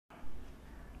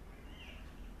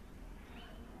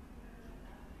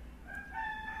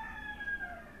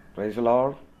Praise the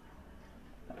Lord.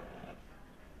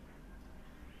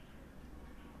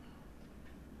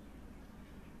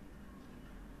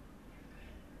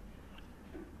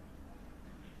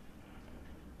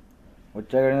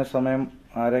 ഉച്ച കഴിഞ്ഞ സമയം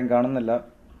ആരെയും കാണുന്നില്ല.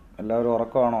 എല്ലാവരും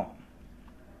ഉറക്കമാണോ?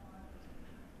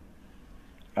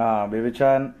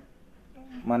 ബിബിച്ചാൻ,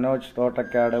 Manoj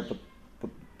Thottakkad,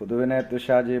 പുതുവിനെ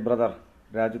തുഷാജി brother,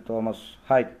 Raju Thomas,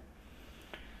 hi.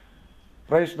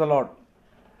 Praise the Lord.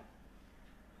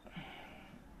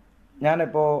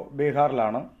 ഞാനിപ്പോൾ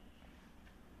ബീഹാറിലാണ്.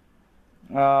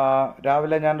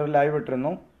 രാവിലെ ഞാനൊരു ലൈവ്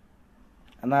ഇട്ടിരുന്നു.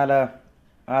 എന്നാൽ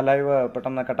ആ ലൈവ്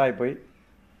പെട്ടെന്ന് കട്ടായിപ്പോയി.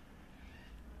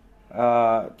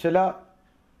 ചില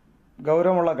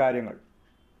ഗൗരവമുള്ള കാര്യങ്ങൾ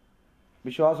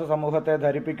വിശ്വാസ സമൂഹത്തെ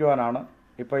ധരിപ്പിക്കുവാനാണ്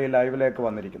ഇപ്പോൾ ഈ ലൈവിലേക്ക്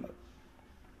വന്നിരിക്കുന്നത്.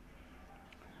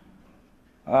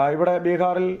 ഇവിടെ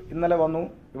ബീഹാറിൽ ഇന്നലെ വന്നു.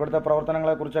 ഇവിടുത്തെ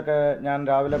പ്രവർത്തനങ്ങളെക്കുറിച്ചൊക്കെ ഞാൻ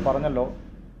രാവിലെ പറഞ്ഞല്ലോ.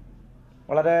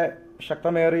 വളരെ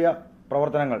ശക്തമേറിയ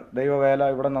പ്രവർത്തനങ്ങൾ, ദൈവവേല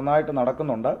ഇവിടെ നന്നായിട്ട്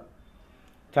നടക്കുന്നുണ്ട്.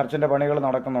 ചർച്ചിൻ്റെ പണികൾ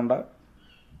നടക്കുന്നുണ്ട്.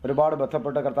 ഒരുപാട്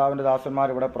ബന്ധപ്പെട്ട് കർത്താവിൻ്റെ ദാസന്മാർ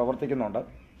ഇവിടെ പ്രവർത്തിക്കുന്നുണ്ട്.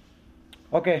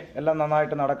 ഓക്കെ, എല്ലാം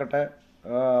നന്നായിട്ട് നടക്കട്ടെ,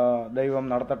 ദൈവം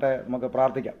നടത്തട്ടെ, നമുക്ക്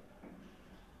പ്രാർത്ഥിക്കാം.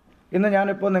 ഇന്ന്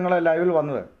ഞാനിപ്പോൾ നിങ്ങളെ ലൈവിൽ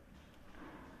വന്നത്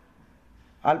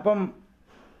അല്പം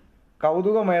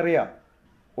കൗതുകമേറിയ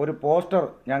ഒരു പോസ്റ്റർ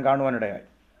ഞാൻ കാണുവാനിടയായി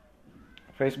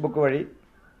ഫേസ്ബുക്ക് വഴി.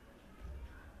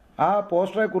 ആ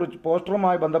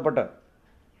പോസ്റ്ററുമായി ബന്ധപ്പെട്ട്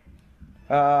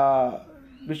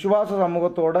വിശ്വാസ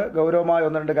സമൂഹത്തോട് ഗൗരവമായ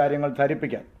ഒന്ന് രണ്ട് കാര്യങ്ങൾ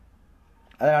ധരിപ്പിക്കാൻ,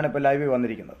 അതിനാണിപ്പോൾ ലൈവിൽ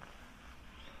വന്നിരിക്കുന്നത്.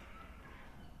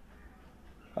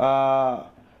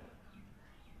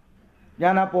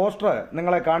 ഞാൻ ആ പോസ്റ്റർ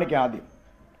നിങ്ങളെ കാണിക്കാം. ആദ്യം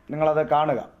നിങ്ങളത്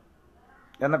കാണുക,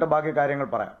 എന്നിട്ട് ബാക്കി കാര്യങ്ങൾ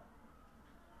പറയാം.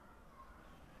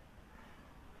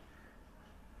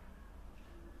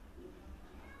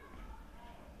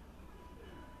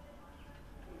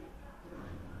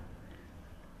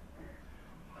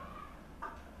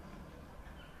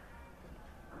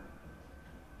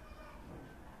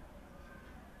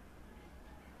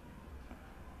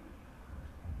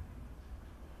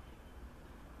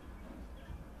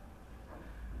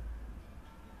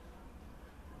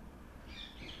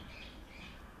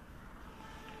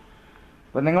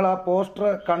 അപ്പം നിങ്ങൾ ആ പോസ്റ്റർ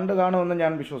കണ്ടു കാണുമെന്ന്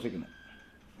ഞാൻ വിശ്വസിക്കുന്നു.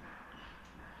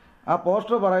 ആ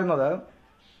പോസ്റ്റർ പറയുന്നത്,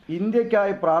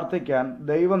 ഇന്ത്യക്കായി പ്രാർത്ഥിക്കാൻ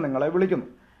ദൈവം നിങ്ങളെ വിളിക്കുന്നു.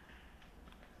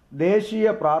 ദേശീയ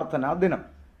പ്രാർത്ഥനാ ദിനം.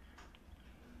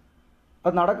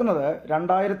 അത് നടക്കുന്നത്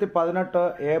 2018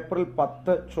 ഏപ്രിൽ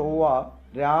 10 ചൊവ്വ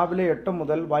രാവിലെ 8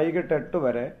 മുതൽ വൈകിട്ട് 8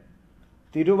 വരെ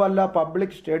തിരുവല്ല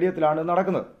പബ്ലിക് സ്റ്റേഡിയത്തിലാണ്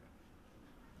നടക്കുന്നത്.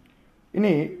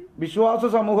 ഇനി വിശ്വാസ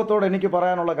സമൂഹത്തോട് എനിക്ക്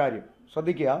പറയാനുള്ള കാര്യം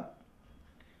ശ്രദ്ധിക്കുക.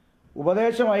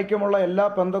 ഉപദേശം ഐക്യമുള്ള എല്ലാ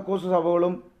പെന്തക്കോസ്ത്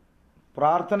സഭകളും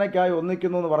പ്രാർത്ഥനയ്ക്കായി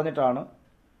ഒന്നിക്കുന്നു എന്ന് പറഞ്ഞിട്ടാണ്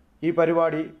ഈ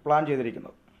പരിപാടി പ്ലാൻ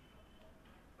ചെയ്തിരിക്കുന്നത്.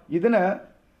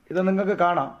 ഇത് നിങ്ങൾക്ക്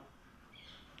കാണാം.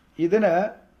 ഇതിന്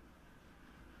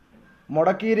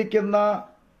മുടക്കിയിരിക്കുന്ന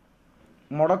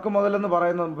മുടക്കുമുതലെന്ന്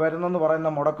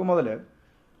പറയുന്ന മുടക്കുമുതൽ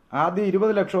ആദ്യം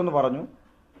 20 ലക്ഷം എന്ന് പറഞ്ഞു.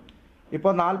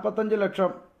 ഇപ്പോൾ 45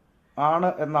 ലക്ഷം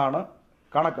ആണ് എന്നാണ്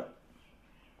കണക്ക്.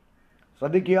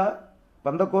 ശ്രദ്ധിക്കുക,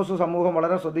 പെന്തക്കോസ്ത് സമൂഹം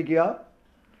വളരെ ശ്രദ്ധിക്കുക.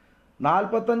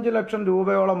 45 ലക്ഷം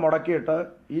രൂപയോളം മുടക്കിയിട്ട്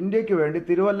ഇന്ത്യക്ക് വേണ്ടി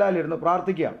തിരുവല്ലയിലിരുന്ന്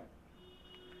പ്രാർത്ഥിക്കുകയാണ്.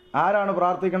 ആരാണ്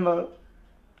പ്രാർത്ഥിക്കേണ്ടത്?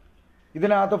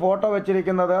 ഇതിനകത്ത് ഫോട്ടോ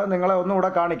വെച്ചിരിക്കുന്നത് നിങ്ങളെ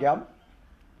ഒന്നുകൂടെ കാണിക്കാം.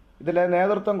 ഇതിലെ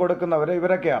നേതൃത്വം കൊടുക്കുന്നവർ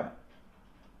ഇവരൊക്കെയാണ്.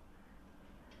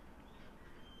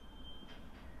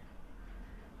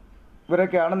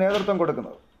 ഇവരൊക്കെയാണ് നേതൃത്വം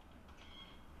കൊടുക്കുന്നത്.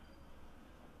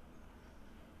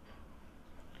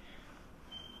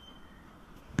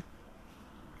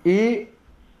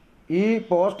 ഈ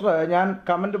പോസ്റ്റർ ഞാൻ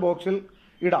കമൻറ്റ് ബോക്സിൽ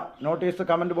ഇടാം, നോട്ടീസ്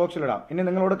കമൻറ്റ് ബോക്സിൽ ഇടാം. ഇനി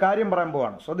നിങ്ങളോട് കാര്യം പറയാൻ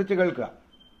പോവാണ്, ശ്രദ്ധിച്ച് കേൾക്കുക.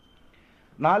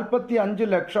 45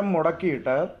 ലക്ഷം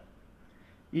മുടക്കിയിട്ട്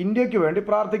ഇന്ത്യക്ക് വേണ്ടി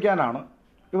പ്രാർത്ഥിക്കാനാണ്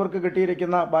ഇവർക്ക്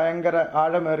കിട്ടിയിരിക്കുന്ന ഭയങ്കര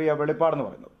ആഴമേറിയ വെളിപ്പാടെന്ന്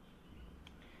പറയുന്നത്.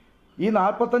 ഈ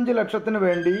 45 ലക്ഷത്തിന്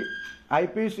വേണ്ടി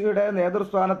IPCയുടെ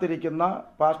നേതൃസ്ഥാനത്തിരിക്കുന്ന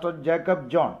പാസ്റ്റർ ജേക്കബ്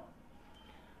ജോൺ,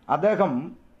 അദ്ദേഹം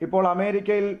ഇപ്പോൾ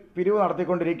അമേരിക്കയിൽ പിരിവ്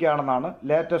നടത്തിക്കൊണ്ടിരിക്കുകയാണെന്നാണ്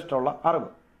ലേറ്റസ്റ്റ് ഉള്ള അറിവ്.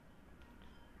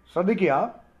 ശ്രദ്ധിക്കുക,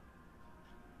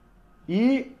 ഈ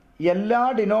എല്ലാ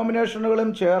ഡിനോമിനേഷനുകളും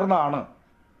ചേർന്നാണ്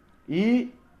ഈ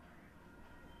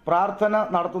പ്രാർത്ഥന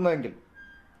നടത്തുന്നതെങ്കിൽ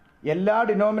എല്ലാ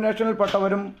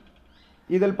ഡിനോമിനേഷനിൽപ്പെട്ടവരും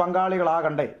ഇതിൽ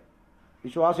പങ്കാളികളാകണ്ടേ?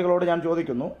 വിശ്വാസികളോട് ഞാൻ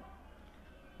ചോദിക്കുന്നു.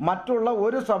 മറ്റുള്ള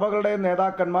ഒരു സഭകളുടെയും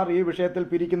നേതാക്കന്മാർ ഈ വിഷയത്തിൽ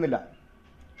പിരിക്കുന്നില്ല.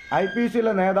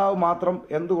 IPCയിലെ നേതാവ് മാത്രം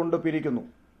എന്തുകൊണ്ട് പിരിക്കുന്നു?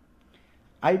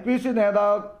 IPC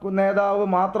നേതാവ്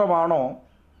മാത്രമാണോ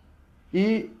ഈ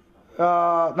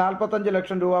 45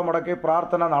 ലക്ഷം രൂപ മുടക്കി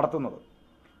പ്രാർത്ഥന നടത്തുന്നത്?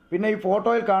 പിന്നെ ഈ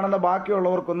ഫോട്ടോയിൽ കാണുന്ന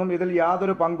ബാക്കിയുള്ളവർക്കൊന്നും ഇതിൽ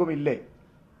യാതൊരു പങ്കുമില്ലേ?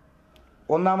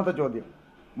 ഒന്നാമത്തെ ചോദ്യം.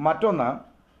 മറ്റൊന്ന്,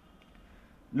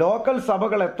 ലോക്കൽ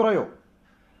സഭകൾ എത്രയോ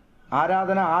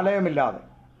ആരാധന ആലയമില്ലാതെ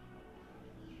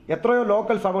എത്രയോ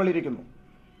ലോക്കൽ സഭകൾ ഇരിക്കുന്നു.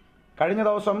 കഴിഞ്ഞ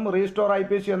ദിവസം റീസ്റ്റോർ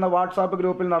IPC എന്ന വാട്സാപ്പ്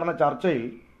ഗ്രൂപ്പിൽ നടന്ന ചർച്ചയിൽ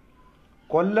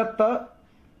കൊല്ലത്ത്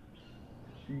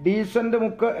ഡീസന്റ്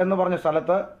മുക്ക് എന്ന് പറഞ്ഞ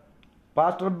സ്ഥലത്ത്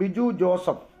പാസ്റ്റർ ബിജു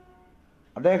ജോസഫ്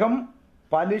അദ്ദേഹം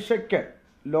പലിശയ്ക്ക്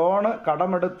ലോണ്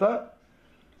കടമെടുത്ത്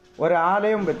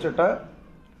ഒരാലയം വെച്ചിട്ട്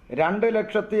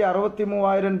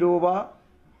 2,63,000 രൂപ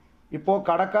ഇപ്പോൾ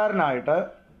കടക്കാരനായിട്ട്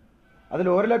അതിൽ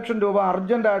 1 ലക്ഷം രൂപ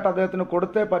അർജൻറ്റായിട്ട് അദ്ദേഹത്തിന്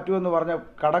കൊടുത്തേ പറ്റൂ എന്ന് പറഞ്ഞ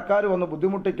കടക്കാർ വന്ന്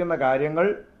ബുദ്ധിമുട്ടിക്കുന്ന കാര്യങ്ങൾ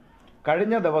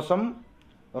കഴിഞ്ഞ ദിവസം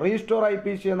റീസ്റ്റോർ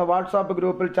IPC എന്ന വാട്സാപ്പ്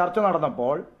ഗ്രൂപ്പിൽ ചർച്ച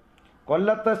നടന്നപ്പോൾ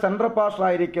കൊല്ലത്തെ സെൻട്രൽ പാസ്റ്റർ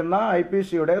ആയിരിക്കുന്ന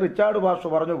IPCയുടെ റിച്ചാർഡ് പാസ്റ്റർ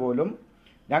പറഞ്ഞു പോലും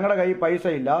ഞങ്ങളുടെ കയ്യിൽ പൈസ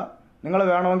ഇല്ല, നിങ്ങൾ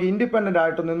വേണമെങ്കിൽ ഇൻഡിപെൻഡൻ്റ്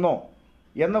ആയിട്ട് നിന്നോ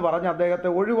എന്ന് പറഞ്ഞ് അദ്ദേഹത്തെ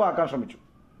ഒഴിവാക്കാൻ ശ്രമിച്ചു.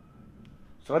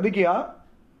 ശ്രദ്ധിക്കുക,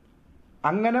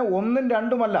 അങ്ങനെ ഒന്നും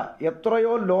രണ്ടുമല്ല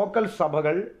എത്രയോ ലോക്കൽ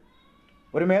സഭകൾ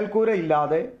ഒരു മേൽക്കൂര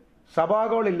ഇല്ലാതെ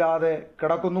സഭാകളില്ലാതെ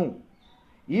കിടക്കുന്നു.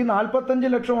 ഈ 45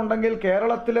 ലക്ഷം ഉണ്ടെങ്കിൽ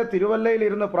കേരളത്തിലെ തിരുവല്ലയിൽ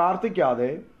ഇരുന്ന് പ്രാർത്ഥിക്കാതെ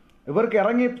ഇവർക്ക്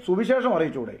ഇറങ്ങി സുവിശേഷം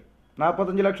അറിയിച്ചൂടെ?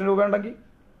 45 ലക്ഷം രൂപ ഉണ്ടെങ്കിൽ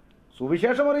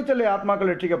സുവിശേഷം അറിയിച്ചല്ലേ ആത്മാക്കൾ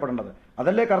രക്ഷിക്കപ്പെടേണ്ടത്?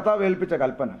 അതല്ലേ കർത്താവ് ഏൽപ്പിച്ച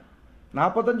കൽപ്പന.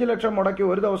 45 ലക്ഷം മുടക്കി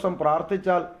ഒരു ദിവസം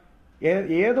പ്രാർത്ഥിച്ചാൽ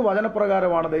ഏത്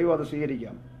വചനപ്രകാരമാണ് ദൈവം അത് സ്വീകരിക്കുക?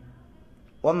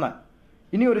 ഒന്ന്.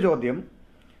 ഇനി ഒരു ചോദ്യം,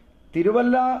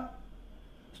 തിരുവല്ല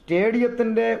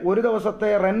സ്റ്റേഡിയത്തിൻ്റെ ഒരു ദിവസത്തെ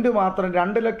റെന്റ് മാത്രം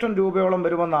 2 ലക്ഷം രൂപയോളം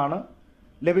വരുമെന്നാണ്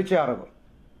ലഭിച്ച അറിവ്.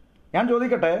 ഞാൻ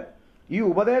ചോദിക്കട്ടെ, ഈ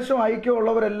ഉപദേശം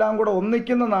ഐക്യമുള്ളവരെല്ലാം കൂടെ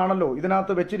ഒന്നിക്കുന്നതാണല്ലോ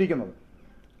ഇതിനകത്ത് വെച്ചിരിക്കുന്നത്.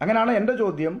 അങ്ങനെയാണ് എൻ്റെ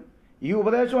ചോദ്യം. ഈ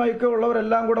ഉപദേശം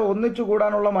ഐക്യമുള്ളവരെല്ലാം കൂടെ ഒന്നിച്ചു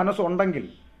കൂടാനുള്ള മനസ്സുണ്ടെങ്കിൽ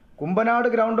കുമ്പനാട്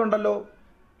ഗ്രൗണ്ട് ഉണ്ടല്ലോ,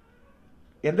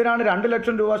 എന്തിനാണ് 2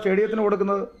 ലക്ഷം രൂപ സ്റ്റേഡിയത്തിന്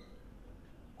കൊടുക്കുന്നത്?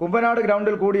 കുമ്പനാട്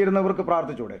ഗ്രൗണ്ടിൽ കൂടിയിരുന്നവർക്ക്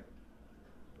പ്രാർത്ഥിച്ചൂടെ?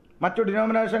 മറ്റു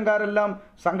ഡിനോമിനേഷൻകാരെല്ലാം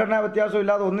സംഘടനാ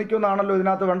വ്യത്യാസമില്ലാതെ ഒന്നിക്കുമെന്നാണല്ലോ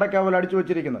ഇതിനകത്ത് വെണ്ടയ്ക്കാവൽ അടിച്ചു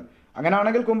വെച്ചിരിക്കുന്നത്.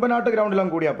 അങ്ങനെയാണെങ്കിൽ കുമ്പനാട്ട് ഗ്രൗണ്ടിലും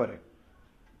കൂടിയാൽ പോരെ?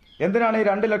 എന്തിനാണ് ഈ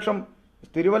 2 ലക്ഷം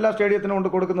തിരുവല്ല സ്റ്റേഡിയത്തിന് കൊണ്ട്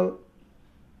കൊടുക്കുന്നത്?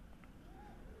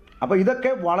 അപ്പോൾ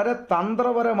ഇതൊക്കെ വളരെ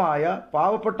തന്ത്രപരമായ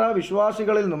പാവപ്പെട്ട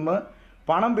വിശ്വാസികളിൽ നിന്ന്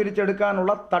പണം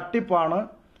പിരിച്ചെടുക്കാനുള്ള തട്ടിപ്പാണ്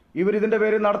ഇവരിതിൻ്റെ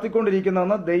പേരിൽ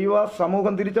നടത്തിക്കൊണ്ടിരിക്കുന്നതെന്ന് ദൈവ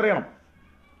സമൂഹം തിരിച്ചറിയണം.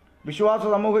 വിശ്വാസ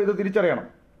സമൂഹം ഇത് തിരിച്ചറിയണം.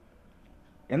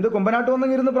 എന്ത് കുമ്പനാട്ട്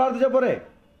വന്നെങ്കിൽ ഇരുന്ന് പ്രാർത്ഥിച്ചാൽ പോരെ?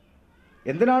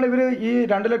 എന്തിനാണ് ഇവർ ഈ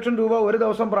 2 ലക്ഷം രൂപ ഒരു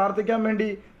ദിവസം പ്രാർത്ഥിക്കാൻ വേണ്ടി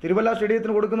തിരുവല്ല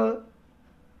സ്റ്റേഡിയത്തിന് കൊടുക്കുന്നത്?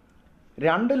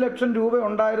 2 ലക്ഷം രൂപ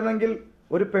ഉണ്ടായിരുന്നെങ്കിൽ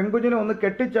ഒരു പെൺകുഞ്ഞിനെ ഒന്ന്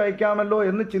കെട്ടിച്ചയക്കാമല്ലോ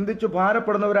എന്ന് ചിന്തിച്ച്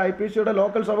ഭാരപ്പെടുന്നവർ IPCയുടെ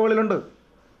ലോക്കൽ സഭകളിലുണ്ട്.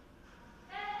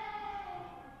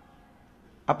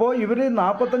 അപ്പോൾ ഇവർ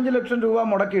 45 ലക്ഷം രൂപ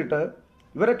മുടക്കിയിട്ട്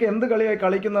ഇവരൊക്കെ എന്ത് കളിയായി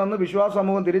കളിക്കുന്നതെന്ന് വിശ്വാസ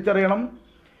സമൂഹം തിരിച്ചറിയണം.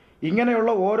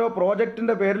 ഇങ്ങനെയുള്ള ഓരോ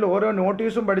പ്രോജക്റ്റിൻ്റെ പേരിൽ ഓരോ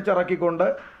നോട്ടീസും പഠിച്ചിറക്കിക്കൊണ്ട്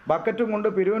ബക്കറ്റും കൊണ്ട്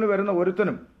പിരിവിന് വരുന്ന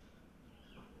ഒരുത്തനും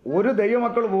ഒരു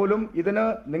ദൈവമക്കൾ പോലും ഇതിന്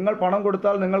നിങ്ങൾ പണം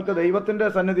കൊടുത്താൽ നിങ്ങൾക്ക് ദൈവത്തിൻ്റെ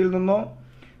സന്നിധിയിൽ നിന്നോ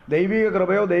ദൈവിക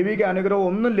കൃപയോ ദൈവിക അനുഗ്രഹമോ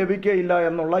ഒന്നും ലഭിക്കുകയില്ല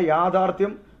എന്നുള്ള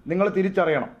യാഥാർത്ഥ്യം നിങ്ങൾ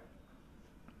തിരിച്ചറിയണം.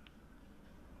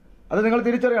 അത് നിങ്ങൾ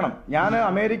തിരിച്ചറിയണം. ഞാൻ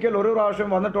അമേരിക്കയിൽ ഒരു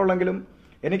പ്രാവശ്യം വന്നിട്ടുള്ളെങ്കിലും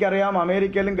എനിക്കറിയാം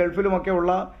അമേരിക്കയിലും ഗൾഫിലുമൊക്കെ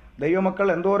ഉള്ള ദൈവമക്കൾ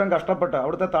എന്തോരം കഷ്ടപ്പെട്ട്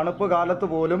അവിടുത്തെ തണുപ്പ് കാലത്ത്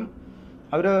പോലും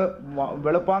അവർ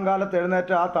വെളുപ്പാങ്കാലത്ത്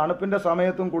എഴുന്നേറ്റ് ആ തണുപ്പിൻ്റെ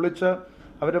സമയത്തും കുളിച്ച്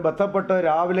അവർ ബന്ധപ്പെട്ട്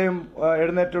രാവിലെയും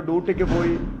എഴുന്നേറ്റ് ഡ്യൂട്ടിക്ക്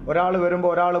പോയി ഒരാൾ വരുമ്പോൾ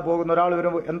ഒരാൾ പോകുന്നു, ഒരാൾ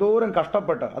വരുമ്പോൾ എന്തോരം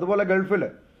കഷ്ടപ്പെട്ട്. അതുപോലെ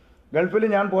ഗൾഫിൽ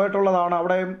ഞാൻ പോയിട്ടുള്ളതാണ്.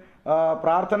 അവിടെയും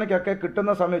പ്രാർത്ഥനയ്ക്കൊക്കെ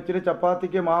കിട്ടുന്ന സമയം ഇച്ചിരി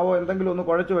ചപ്പാത്തിക്ക് മാവോ എന്തെങ്കിലും ഒന്ന്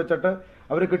കുഴച്ച് വെച്ചിട്ട്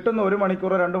അവർ കിട്ടുന്ന 1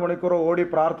 മണിക്കൂറോ 2 മണിക്കൂറോ ഓടി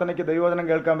പ്രാർത്ഥനയ്ക്ക് ദൈവവചനം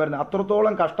കേൾക്കാൻ വരുന്നത്.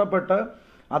 അത്രത്തോളം കഷ്ടപ്പെട്ട്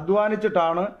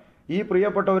അധ്വാനിച്ചിട്ടാണ് ഈ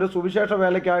പ്രിയപ്പെട്ട ഒരു സുവിശേഷ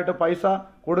വേലയ്ക്കായിട്ട് പൈസ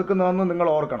കൊടുക്കുന്നതെന്ന് നിങ്ങൾ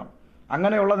ഓർക്കണം.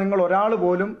 അങ്ങനെയുള്ള നിങ്ങൾ ഒരാൾ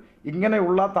പോലും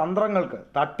ഇങ്ങനെയുള്ള തന്ത്രങ്ങൾക്ക്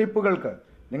തട്ടിപ്പുകൾക്ക്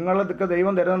നിങ്ങൾക്ക്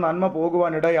ദൈവം തരുന്ന നന്മ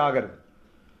പോകുവാൻ ഇടയാകരുത്.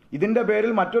 ഇതിൻ്റെ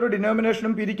പേരിൽ മറ്റൊരു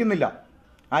ഡിനോമിനേഷനും പിരിക്കുന്നില്ല.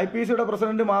 IPCയുടെ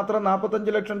പ്രസിഡന്റ് മാത്രം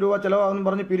 45 ലക്ഷം രൂപ ചിലവാകുമെന്ന്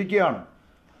പറഞ്ഞ് പിരിക്കുകയാണ്.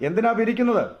 എന്തിനാ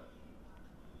പിരിക്കുന്നത്?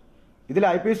 ഇതിൽ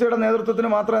IPCയുടെ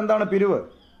നേതൃത്വത്തിന് മാത്രം എന്താണ് പിരിവ്?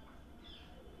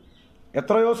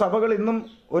 എത്രയോ സഭകൾ ഇന്നും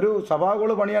ഒരു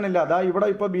സഭാഗോള് പണിയാനില്ല. അതാ ഇവിടെ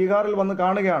ഇപ്പോൾ ബീഹാറിൽ വന്ന്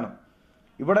കാണുകയാണ്.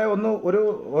 ഇവിടെ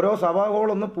ഓരോ സഭാഗോൾ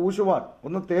ഒന്ന് പൂശുവാൻ,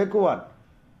 ഒന്ന് തേക്കുവാൻ,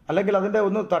 അല്ലെങ്കിൽ അതിൻ്റെ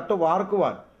ഒന്ന് തട്ട്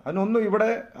വാർക്കുവാൻ, അതിനൊന്നും ഇവിടെ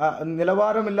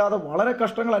നിലവാരമില്ലാതെ വളരെ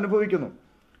കഷ്ടങ്ങൾ അനുഭവിക്കുന്നു.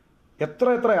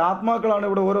 എത്ര ആത്മാക്കളാണ്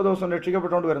ഇവിടെ ഓരോ ദിവസം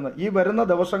രക്ഷിക്കപ്പെട്ടുകൊണ്ട് വരുന്നത്. ഈ വരുന്ന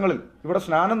ദിവസങ്ങളിൽ ഇവിടെ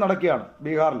സ്നാനം നടക്കുകയാണ്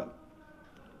ബീഹാറിൽ.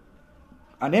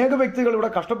 അനേക വ്യക്തികൾ ഇവിടെ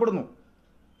കഷ്ടപ്പെടുന്നു.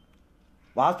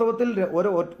 വാസ്തവത്തിൽ ഒരു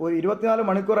 24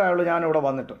 മണിക്കൂറായുള്ളൂ ഞാനിവിടെ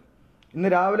വന്നിട്ട്. ഇന്ന്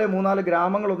രാവിലെ 3-4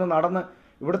 ഗ്രാമങ്ങളൊന്ന് നടന്ന്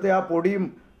ഇവിടുത്തെ ആ പൊടിയും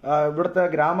ഇവിടുത്തെ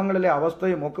ഗ്രാമങ്ങളിലെ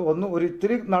അവസ്ഥയും ഒക്കെ ഒരു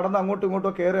ഇത്തിരി നടന്ന് അങ്ങോട്ടും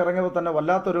ഇങ്ങോട്ടും കയറി ഇറങ്ങിയപ്പോൾ തന്നെ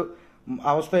വല്ലാത്തൊരു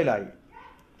അവസ്ഥയിലായി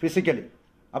ഫിസിക്കലി.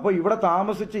 അപ്പോൾ ഇവിടെ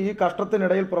താമസിച്ച് ഈ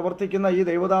കഷ്ടത്തിനിടയിൽ പ്രവർത്തിക്കുന്ന ഈ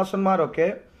ദൈവദാസന്മാരൊക്കെ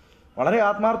വളരെ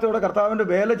ആത്മാർത്ഥയോടെ കർത്താവിൻ്റെ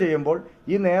വേല ചെയ്യുമ്പോൾ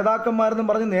ഈ നേതാക്കന്മാരെന്നും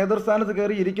പറഞ്ഞ് നേതൃസ്ഥാനത്ത്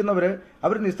കയറി ഇരിക്കുന്നവർ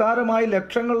അവർ നിസ്സാരമായി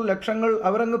ലക്ഷങ്ങൾ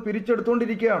അവരങ്ങ്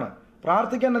പിരിച്ചെടുത്തുകൊണ്ടിരിക്കുകയാണ്.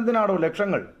 പ്രാർത്ഥിക്കാൻ എന്തിനാണോ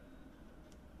ലക്ഷങ്ങൾ?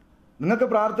 നിങ്ങൾക്ക്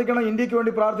പ്രാർത്ഥിക്കണം, ഇന്ത്യക്ക്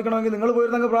വേണ്ടി പ്രാർത്ഥിക്കണമെങ്കിൽ നിങ്ങൾ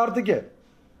പോയിരുന്നെങ്കിൽ പ്രാർത്ഥിക്കുക.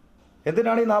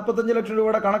 എന്തിനാണ് ഈ 45 ലക്ഷം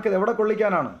രൂപയുടെ കണക്ക് എവിടെ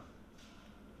കൊള്ളിക്കാനാണ്?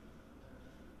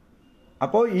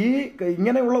 അപ്പോൾ ഈ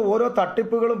ഇങ്ങനെയുള്ള ഓരോ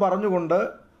തട്ടിപ്പുകളും പറഞ്ഞുകൊണ്ട്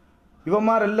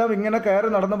ഇവന്മാരെല്ലാം ഇങ്ങനെ കയറി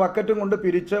നടന്ന് ബക്കറ്റും കൊണ്ട്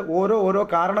പിരിച്ച് ഓരോ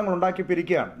കാരണങ്ങൾ ഉണ്ടാക്കി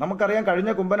പിരിക്കുകയാണ്. നമുക്കറിയാം,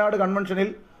 കഴിഞ്ഞ കുമ്പനാട് കൺവെൻഷനിൽ,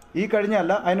 ഈ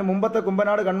കഴിഞ്ഞല്ല അതിന് മുമ്പത്തെ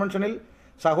കുമ്പനാട് കൺവെൻഷനിൽ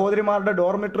സഹോദരിമാരുടെ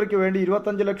ഡോർമിറ്ററിക്ക് വേണ്ടി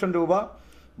 25 ലക്ഷം രൂപ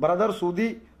ബ്രദർ സുധി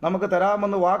നമുക്ക്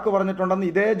തരാമെന്ന് വാക്ക് പറഞ്ഞിട്ടുണ്ടെന്ന്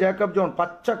ഇതേ ജേക്കബ് ജോൺ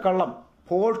പച്ചക്കള്ളം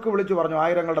ഫോൾക്ക് വിളിച്ചു പറഞ്ഞു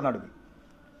ആയിരങ്ങളുടെ നടുവിൽ.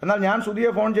 എന്നാൽ ഞാൻ സുധിയെ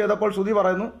ഫോൺ ചെയ്തപ്പോൾ സുധി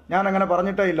പറയുന്നു, ഞാൻ അങ്ങനെ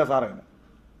പറഞ്ഞിട്ടേ ഇല്ല സാറേ.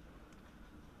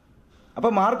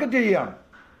 അപ്പോൾ മാർക്കറ്റ് ചെയ്യുകയാണ്.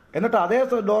 എന്നിട്ട് അതേ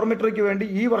ഡോർമിറ്ററിക്ക് വേണ്ടി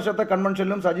ഈ വർഷത്തെ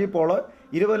കൺവെൻഷനിലും സജി പോള്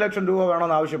 20 ലക്ഷം രൂപ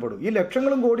വേണമെന്ന് ആവശ്യപ്പെടും. ഈ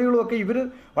ലക്ഷങ്ങളും കോടികളും ഒക്കെ ഇവർ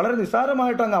വളരെ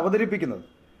നിസ്സാരമായിട്ട് അങ്ങ് അവതരിപ്പിക്കുന്നത്.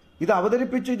 ഇത്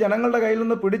അവതരിപ്പിച്ച് ജനങ്ങളുടെ കയ്യിൽ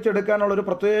നിന്ന് പിടിച്ചെടുക്കാനുള്ള ഒരു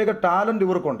പ്രത്യേക ടാലന്റ്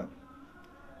ഇവർക്കുണ്ട്.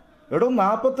 എടോ,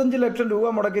 45 ലക്ഷം രൂപ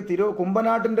മുടക്കി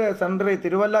കുമ്പനാട്ടിന്റെ സെന്ററിൽ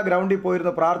തിരുവല്ല ഗ്രൗണ്ടിൽ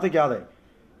പോയിരുന്ന് പ്രാർത്ഥിക്കാതെ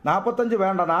 45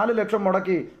 വേണ്ട 4 ലക്ഷം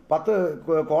മുടക്കി 10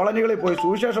 കോളനികളിൽ പോയി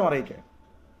സുവിശേഷം അറിയിക്കുക,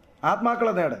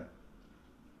 ആത്മാക്കളെ നേട്,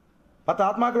 10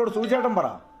 ആത്മാക്കളോട് സുവിശേഷം പറ.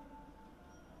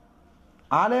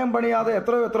 ആലയം പണിയാതെ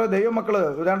എത്രയോ ദൈവമക്കള്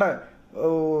വേണ്ട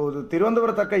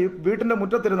തിരുവനന്തപുരത്തൊക്കെ വീട്ടിന്റെ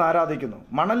മുറ്റത്തിരുന്ന് ആരാധിക്കുന്നു,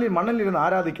 മണ്ണിലിരുന്ന്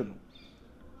ആരാധിക്കുന്നു.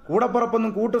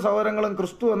 കൂടപ്പുറപ്പൊന്നും കൂട്ടു സഹോദരങ്ങളും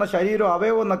ക്രിസ്തു എന്ന ശരീരം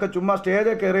അവയവം എന്നൊക്കെ ചുമ്മാ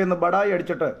സ്റ്റേജിൽ കയറിയെന്ന് ബടായി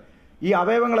അടിച്ചിട്ട് ഈ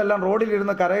അവയവങ്ങളെല്ലാം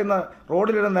റോഡിലിരുന്ന് കരയുന്ന,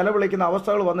 റോഡിലിരുന്ന് നിലവിളിക്കുന്ന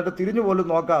അവസ്ഥകൾ വന്നിട്ട് തിരിഞ്ഞു പോലും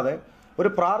നോക്കാതെ ഒരു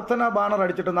പ്രാർത്ഥനാ ബാനർ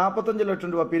അടിച്ചിട്ട് 45 ലക്ഷം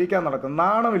രൂപ പിരിക്കാൻ നടക്കും.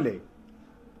 നാണമില്ലേ?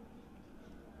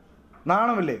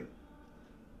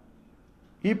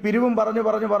 ഈ പിരിവും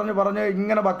പറഞ്ഞ്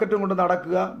ഇങ്ങനെ ബക്കറ്റും കൊണ്ട്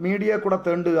നടക്കുക, മീഡിയയെ കൂടെ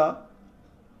തെണ്ടുക.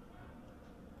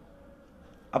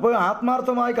 അപ്പോൾ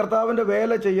ആത്മാർത്ഥമായി കർത്താവിൻ്റെ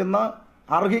വേല ചെയ്യുന്ന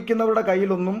അർഹിക്കുന്നവരുടെ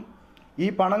കയ്യിലൊന്നും ഈ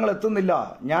പണങ്ങൾ എത്തുന്നില്ല.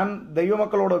 ഞാൻ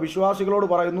ദൈവമക്കളോട്, വിശ്വാസികളോട്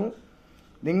പറയുന്നു,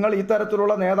 നിങ്ങൾ ഈ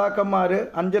തരത്തിലുള്ള നേതാക്കന്മാർ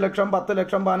 5 ലക്ഷം 10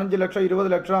 ലക്ഷം 15 ലക്ഷം 20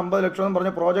 ലക്ഷം 50 ലക്ഷം എന്ന്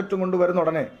പറഞ്ഞ പ്രോജക്റ്റും കൊണ്ടുവരുന്ന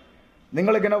ഉടനെ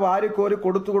നിങ്ങളിങ്ങനെ വാരിക്കോരി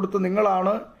കൊടുത്തു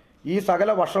നിങ്ങളാണ് ഈ സകല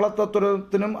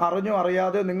വഷളത്വത്തിനും അറിഞ്ഞോ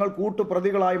അറിയാതെ നിങ്ങൾ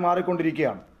കൂട്ടുപ്രതികളായി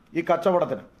മാറിക്കൊണ്ടിരിക്കുകയാണ് ഈ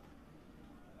കച്ചവടത്തിന്.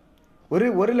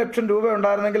 1 ലക്ഷം രൂപ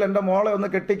ഉണ്ടായിരുന്നെങ്കിൽ എൻ്റെ മോളെ ഒന്ന്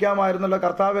കെട്ടിക്കാമായിരുന്നല്ലോ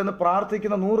കർത്താവ് എന്ന്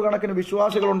പ്രാർത്ഥിക്കുന്ന 100 കണക്കിന്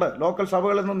വിശ്വാസികളുണ്ട് ലോക്കൽ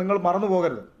സഭകളിൽ നിന്ന്. നിങ്ങൾ മറന്നു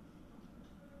പോകരുത്.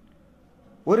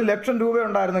 1 ലക്ഷം രൂപ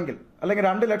ഉണ്ടായിരുന്നെങ്കിൽ, അല്ലെങ്കിൽ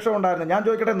 2 ലക്ഷം ഉണ്ടായിരുന്നു, ഞാൻ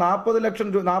ചോദിക്കട്ടെ,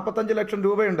 45 ലക്ഷം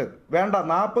രൂപയുണ്ട്, വേണ്ട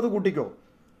 40 കൂട്ടിക്കോ.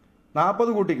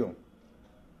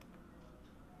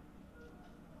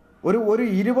 ഒരു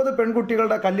 20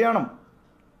 പെൺകുട്ടികളുടെ കല്യാണം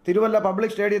തിരുവല്ല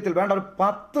പബ്ലിക് സ്റ്റേഡിയത്തിൽ, വേണ്ട ഒരു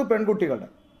 10 പെൺകുട്ടികളുടെ,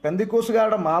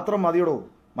 പെന്തിക്കോസുകാരുടെ മാത്രം മതിയിടൂ,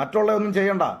 മറ്റുള്ളതൊന്നും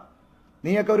ചെയ്യണ്ട.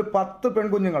 നീയൊക്കെ ഒരു 10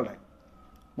 പെൺകുഞ്ഞുങ്ങളുടെ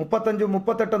 35,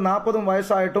 38, 40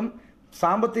 വയസ്സായിട്ടും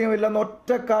സാമ്പത്തികമില്ലെന്ന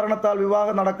ഒറ്റ കാരണത്താൽ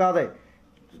വിവാഹം നടക്കാതെ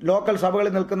ലോക്കൽ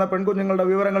സഭകളിൽ നിൽക്കുന്ന പെൺകുഞ്ഞുങ്ങളുടെ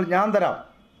വിവരങ്ങൾ ഞാൻ തരാം.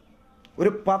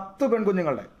 ഒരു 10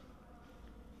 പെൺകുഞ്ഞുങ്ങളുടെ.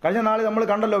 കഴിഞ്ഞ നാളിൽ നമ്മൾ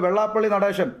കണ്ടല്ലോ, വെള്ളാപ്പള്ളി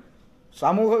നടേശൻ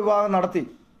സമൂഹ വിവാഹം നടത്തി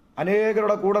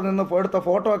അനേകരുടെ കൂടെ നിന്ന് എടുത്ത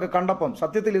ഫോട്ടോ ഒക്കെ കണ്ടപ്പം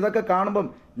സത്യത്തിൽ ഇതൊക്കെ കാണുമ്പം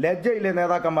ലജ്ജയില്ലേ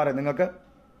നേതാക്കന്മാരെ നിങ്ങൾക്ക്?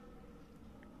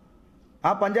 ആ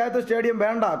പഞ്ചായത്ത് സ്റ്റേഡിയം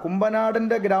വേണ്ട,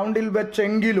 കുമ്പനാടിന്റെ ഗ്രൗണ്ടിൽ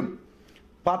വെച്ചെങ്കിലും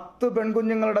 10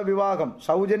 പെൺകുഞ്ഞുങ്ങളുടെ വിവാഹം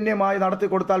സൗജന്യമായി നടത്തി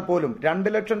കൊടുത്താൽ പോലും 2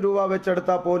 ലക്ഷം രൂപ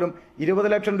വെച്ചെടുത്താൽ പോലും 20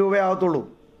 ലക്ഷം രൂപയാകത്തുള്ളൂ.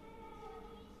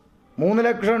 3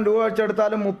 ലക്ഷം രൂപ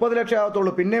വെച്ചെടുത്താലും 30 ലക്ഷം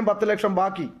ആകത്തുള്ളൂ. പിന്നെയും 10 ലക്ഷം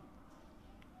ബാക്കി.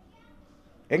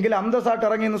 എങ്കിൽ അന്തസ്സായിട്ട്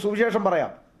ഇറങ്ങി ഇന്ന് സുവിശേഷം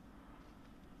പറയാം.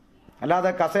 അല്ലാതെ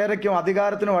കസേരയ്ക്കും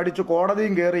അധികാരത്തിനും അടിച്ചു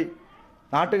കോടതിയും കയറി,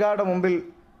 നാട്ടുകാരുടെ മുമ്പിൽ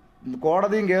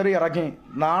കോടതിയും കയറി ഇറങ്ങി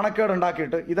നാണക്കേട്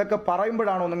ഉണ്ടാക്കിയിട്ട് ഇതൊക്കെ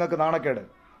പറയുമ്പോഴാണോ നിങ്ങൾക്ക് നാണക്കേട്?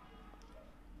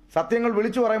 സത്യങ്ങൾ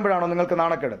വിളിച്ചു പറയുമ്പോഴാണോ നിങ്ങൾക്ക്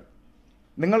നാണക്കേട്?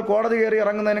 നിങ്ങൾ കോടതി കയറി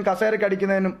ഇറങ്ങുന്നതിനും കസേരയ്ക്ക്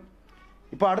അടിക്കുന്നതിനും.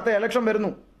 ഇപ്പോൾ അടുത്ത ഇലക്ഷൻ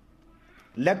വരുന്നു.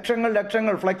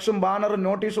 ലക്ഷങ്ങൾ ഫ്ലെക്സും ബാനറും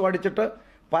നോട്ടീസും അടിച്ചിട്ട്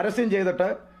പരസ്യം ചെയ്തിട്ട്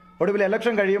ഒടുവിൽ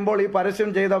ഇലക്ഷൻ കഴിയുമ്പോൾ ഈ പരസ്യം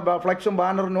ചെയ്ത ഫ്ലെക്സും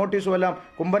ബാനറും നോട്ടീസും എല്ലാം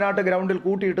കുമ്പനാട്ട് ഗ്രൗണ്ടിൽ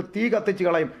കൂട്ടിയിട്ട് തീ കത്തിച്ച്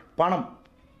കളയും. പണം.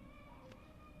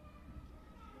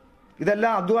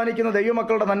 ഇതെല്ലാം അധ്വാനിക്കുന്ന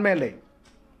ദൈവമക്കളുടെ നന്മയല്ലേ?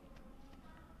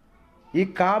 ഈ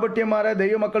കാപട്യന്മാരെ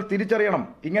ദൈവമക്കൾ തിരിച്ചറിയണം.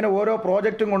 ഇങ്ങനെ ഓരോ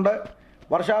പ്രോജക്റ്റും കൊണ്ട്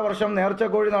വർഷാവർഷം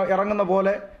നേർച്ചക്കോഴി ഇറങ്ങുന്ന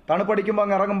പോലെ തണുപ്പടിക്കുമ്പോൾ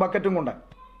അങ്ങ് ഇറങ്ങും ബക്കറ്റും കൊണ്ട്.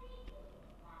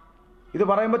 ഇത്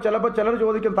പറയുമ്പോൾ ചിലപ്പോൾ ചിലർ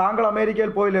ചോദിക്കും, താങ്കൾ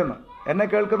അമേരിക്കയിൽ പോയില്ലെന്ന്. എന്നെ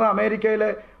കേൾക്കുന്ന അമേരിക്കയിലെ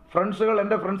ഫ്രണ്ട്സുകൾ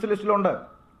എൻ്റെ ഫ്രണ്ട്സ് ലിസ്റ്റിലുണ്ട്.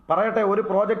 പറയട്ടെ, ഒരു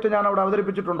പ്രോജക്റ്റ് ഞാൻ അവിടെ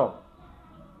അവതരിപ്പിച്ചിട്ടുണ്ടോ?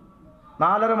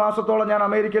 4.5 മാസത്തോളം ഞാൻ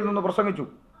അമേരിക്കയിൽ നിന്ന് പ്രസംഗിച്ചു.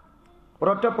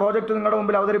 ഒരൊറ്റ പ്രോജക്റ്റ് നിങ്ങളുടെ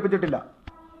മുമ്പിൽ അവതരിപ്പിച്ചിട്ടില്ല.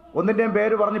 ഒന്നിൻ്റെയും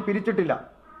പേര് പറഞ്ഞ് പിരിച്ചിട്ടില്ല.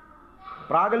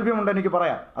 പ്രാഗൽഭ്യമുണ്ട് എനിക്ക്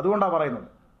പറയാം. അതുകൊണ്ടാണ് പറയുന്നത്.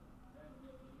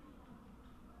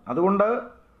 അതുകൊണ്ട്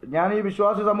ഞാൻ ഈ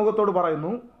വിശ്വാസി സമൂഹത്തോട്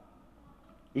പറയുന്നു,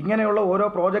 ഇങ്ങനെയുള്ള ഓരോ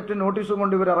പ്രോജക്റ്റ് നോട്ടീസും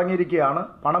കൊണ്ട് ഇവർ ഇറങ്ങിയിരിക്കുകയാണ്.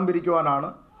 പണം പിരിക്കുവാനാണ്.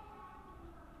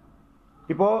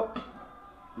 ഇപ്പോൾ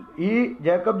ഈ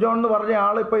ജേക്കബ് ജോൺ എന്ന് പറഞ്ഞ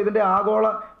ആൾ ഇപ്പോൾ ഇതിൻ്റെ ആഗോള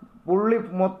പുള്ളി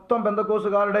മൊത്തം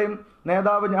പെന്തക്കോസുകാരുടെയും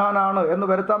നേതാവ് ഞാനാണ് എന്ന്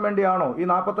വരുത്താൻ വേണ്ടിയാണോ ഈ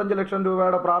 45 ലക്ഷം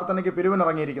രൂപയുടെ പ്രാർത്ഥനയ്ക്ക്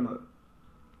പിരിവിനിറങ്ങിയിരിക്കുന്നത്?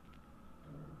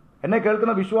 എന്നെ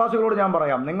കേൾക്കുന്ന വിശ്വാസികളോട് ഞാൻ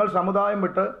പറയാം, നിങ്ങൾ സമുദായം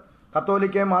വിട്ട്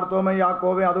കത്തോലിക്കയും മാർത്തോമയും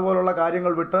യാക്കോബയും അതുപോലുള്ള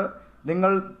കാര്യങ്ങൾ വിട്ട്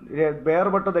നിങ്ങൾ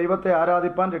വേർപെട്ട് ദൈവത്തെ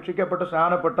ആരാധിപ്പാൻ രക്ഷിക്കപ്പെട്ട്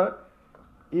സ്നാനപ്പെട്ട്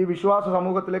ഈ വിശ്വാസ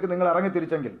സമൂഹത്തിലേക്ക് നിങ്ങൾ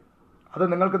ഇറങ്ങിത്തിരിച്ചെങ്കിൽ അത്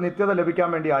നിങ്ങൾക്ക് നിത്യത ലഭിക്കാൻ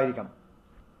വേണ്ടി ആയിരിക്കണം.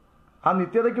 ആ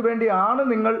നിത്യതയ്ക്ക് വേണ്ടിയാണ്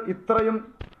നിങ്ങൾ ഇത്രയും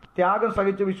ത്യാഗം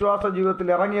സഹിച്ച് വിശ്വാസ ജീവിതത്തിൽ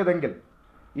ഇറങ്ങിയതെങ്കിൽ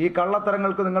ഈ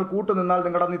കള്ളത്തരങ്ങൾക്ക് നിങ്ങൾ കൂട്ടുനിന്നാൽ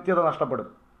നിങ്ങളുടെ നിത്യത നഷ്ടപ്പെടും.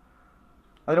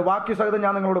 അതിന് വാക്യസഹിതം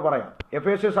ഞാൻ നിങ്ങളോട് പറയാം.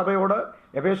 എഫേസ്യ സഭയോട്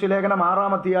എഫേസ്യ ലേഖനം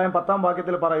 6-ാം അധ്യായം 10-ാം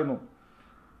വാക്യത്തിൽ പറയുന്നു,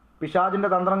 പിശാചിന്റെ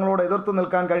തന്ത്രങ്ങളോട് എതിർത്ത്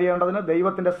നിൽക്കാൻ കഴിയേണ്ടതിന്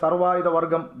ദൈവത്തിന്റെ സർവായുധ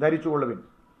വർഗം ധരിച്ചുകൊള്ളുവിൻ.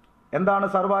 എന്താണ്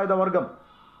സർവായുധ വർഗം?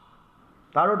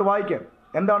 താഴോട്ട് വായിക്കുക.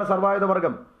 എന്താണ് സർവായുധ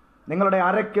വർഗം? നിങ്ങളുടെ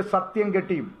അരയ്ക്ക് സത്യം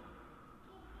കെട്ടിയും.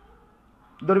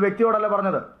 ഇതൊരു വ്യക്തിയോടല്ല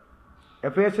പറഞ്ഞത്,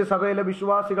 എഫേസ്യ സഭയിലെ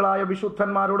വിശ്വാസികളായ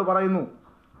വിശുദ്ധന്മാരോട് പറയുന്നു.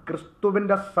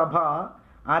 ക്രിസ്തുവിന്റെ സഭ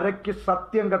അരയ്ക്ക്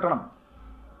സത്യം കെട്ടണം.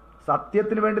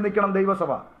 സത്യത്തിന് വേണ്ടി നിൽക്കണം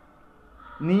ദൈവസഭ.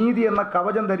 നീതി എന്ന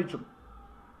കവചം ധരിച്ചു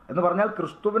എന്ന് പറഞ്ഞാൽ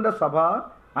ക്രിസ്തുവിന്റെ സഭ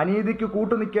അനീതിക്ക്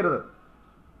കൂട്ടു നിൽക്കരുത്.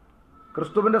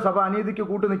 ക്രിസ്തുവിന്റെ സഭ അനീതിക്ക്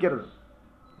കൂട്ടു നിൽക്കരുത്.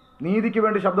 നീതിക്ക്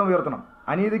വേണ്ടി ശബ്ദം ഉയർത്തണം.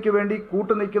 അനീതിക്ക് വേണ്ടി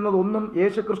കൂട്ടു നിൽക്കുന്നതൊന്നും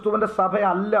യേശു ക്രിസ്തുവിന്റെ സഭ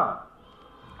അല്ല,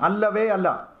 അല്ലവേ അല്ല.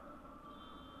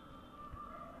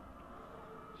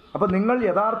 അപ്പൊ നിങ്ങൾ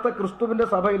യഥാർത്ഥ ക്രിസ്തുവിന്റെ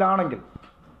സഭയിലാണെങ്കിൽ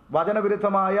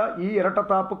വചനവിരുദ്ധമായ ഈ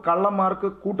ഇരട്ടത്താപ്പ് കള്ളന്മാർക്ക്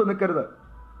കൂട്ടു നിൽക്കരുത്.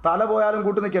 തല പോയാലും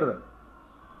കൂട്ടു നിൽക്കരുത്.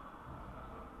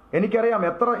 എനിക്കറിയാം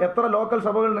എത്ര ലോക്കൽ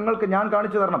സഭകൾ നിങ്ങൾക്ക് ഞാൻ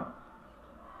കാണിച്ചു തരണം.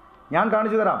 ഞാൻ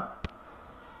കാണിച്ചു തരാം.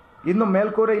 ഇന്നും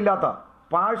മേൽക്കൂരയില്ലാത്ത,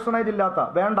 പാഴ്സണേജ് ഇല്ലാത്ത,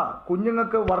 വേണ്ട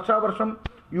കുഞ്ഞുങ്ങൾക്ക് വർഷാവർഷം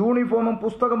യൂണിഫോമും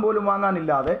പുസ്തകം പോലും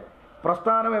വാങ്ങാനില്ലാതെ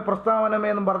പ്രസ്താവനമേ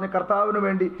എന്നും പറഞ്ഞ് കർത്താവിന്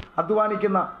വേണ്ടി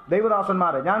അധ്വാനിക്കുന്ന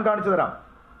ദൈവദാസന്മാരെ ഞാൻ കാണിച്ചു തരാം.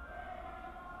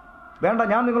 വേണ്ട,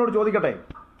 ഞാൻ നിങ്ങളോട് ചോദിക്കട്ടെ,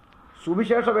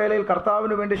 സുവിശേഷ വേലയിൽ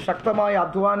കർത്താവിന് വേണ്ടി ശക്തമായി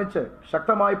അധ്വാനിച്ച്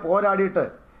ശക്തമായി പോരാടിയിട്ട്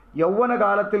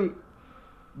യൗവനകാലത്തിൽ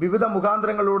വിവിധ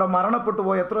മുഖാന്തരങ്ങളിലൂടെ മരണപ്പെട്ടു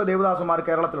പോയ എത്രയോ ദേവദാസന്മാർ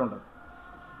കേരളത്തിലുണ്ട്.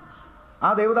 ആ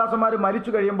ദേവദാസന്മാർ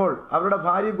മരിച്ചു കഴിയുമ്പോൾ അവരുടെ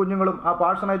ഭാര്യയും കുഞ്ഞുങ്ങളും ആ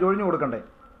പാഴ്സണേജ് ഒഴിഞ്ഞു കൊടുക്കണ്ടേ?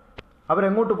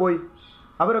 അവരെങ്ങോട്ട് പോയി?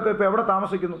 അവരൊക്കെ ഇപ്പോൾ എവിടെ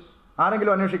താമസിക്കുന്നു?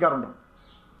 ആരെങ്കിലും അന്വേഷിക്കാറുണ്ടോ?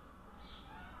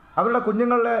 അവരുടെ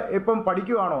കുഞ്ഞുങ്ങളെ ഇപ്പം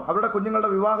പഠിക്കുവാണോ? അവരുടെ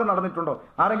കുഞ്ഞുങ്ങളുടെ വിവാഹം നടന്നിട്ടുണ്ടോ?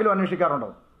 ആരെങ്കിലും അന്വേഷിക്കാറുണ്ടോ?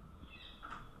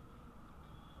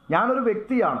 ഞാനൊരു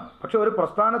വ്യക്തിയാണ്, പക്ഷെ ഒരു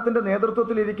പ്രസ്ഥാനത്തിന്റെ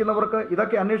നേതൃത്വത്തിൽ ഇരിക്കുന്നവർക്ക്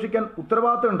ഇതൊക്കെ അന്വേഷിക്കാൻ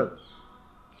ഉത്തരവാദിത്തമുണ്ട്.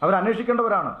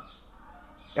 അവരന്വേഷിക്കേണ്ടവരാണ്.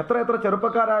 എത്ര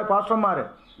ചെറുപ്പക്കാരായ പാസ്റ്റർമാർ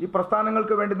ഈ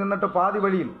പ്രസ്ഥാനങ്ങൾക്ക് വേണ്ടി നിന്നിട്ട് പാതി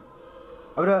വഴിയിൽ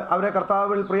അവരെ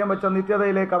കർത്താവിൽ പ്രിയം വെച്ച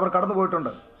നിത്യതയിലേക്ക് അവർ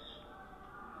കടന്നുപോയിട്ടുണ്ട്.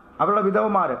 അവരുടെ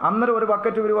വിധവന്മാർ അന്നേരം ഒരു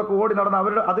ബക്കറ്റ് വിരിവൊക്കെ ഓടി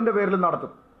നടന്ന് അതിൻ്റെ പേരിൽ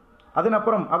നടത്തും.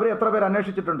 അതിനപ്പുറം അവരെ എത്ര പേര്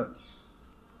അന്വേഷിച്ചിട്ടുണ്ട്?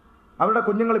 അവരുടെ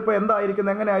കുഞ്ഞുങ്ങൾ ഇപ്പോൾ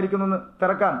എന്തായിരിക്കുന്നു, എങ്ങനെ ആയിരിക്കുന്നു എന്ന്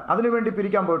തിരക്കാൻ അതിനുവേണ്ടി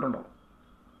പിരിക്കാൻ പോയിട്ടുണ്ടോ?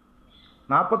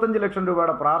 45 ലക്ഷം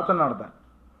രൂപയുടെ പ്രാർത്ഥന നടത്താൻ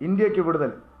ഇന്ത്യക്ക്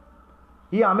വിടുതൽ.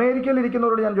 ഈ അമേരിക്കയിൽ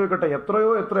ഇരിക്കുന്നവരോട് ഞാൻ ചോദിക്കട്ടെ, എത്രയോ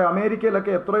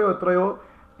അമേരിക്കയിലൊക്കെ എത്രയോ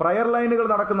പ്രയർ ലൈനുകൾ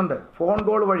നടക്കുന്നുണ്ട്. ഫോൺ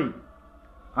കോൾ വഴി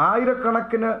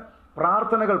ആയിരക്കണക്കിന്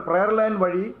പ്രാർത്ഥനകൾ പ്രയർ ലൈൻ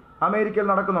വഴി അമേരിക്കയിൽ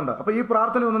നടക്കുന്നുണ്ട്. അപ്പോൾ ഈ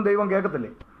പ്രാർത്ഥനയൊന്നും ദൈവം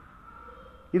കേൾക്കത്തില്ലേ?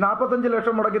 ഈ 45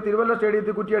 ലക്ഷം മുടക്കി തിരുവല്ല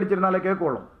സ്റ്റേഡിയത്തിൽ കുറ്റിയടിച്ചിരുന്നാലേ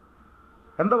കേൾക്കുള്ളൂ.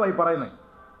 എന്താ ഈ പറയുന്നത്?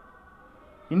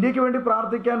 ഇന്ത്യക്ക് വേണ്ടി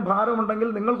പ്രാർത്ഥിക്കാൻ ഭാരമുണ്ടെങ്കിൽ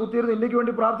നിങ്ങൾ കുത്തിയിരുന്ന് ഇന്ത്യക്ക്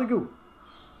വേണ്ടി പ്രാർത്ഥിക്കൂ.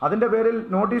 അതിൻ്റെ പേരിൽ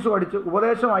നോട്ടീസും അടിച്ച്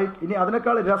ഉപദേശമായി. ഇനി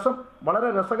അതിനേക്കാൾ വളരെ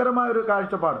രസകരമായ ഒരു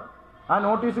കാഴ്ചപ്പാട് ആ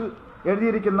നോട്ടീസിൽ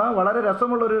എഴുതിയിരിക്കുന്ന വളരെ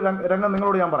രസമുള്ളൊരു രംഗം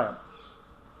നിങ്ങളോട് ഞാൻ പറയാം.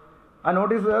 ആ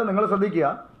നോട്ടീസ് നിങ്ങൾ ശ്രദ്ധിക്കുക.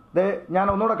 ഞാൻ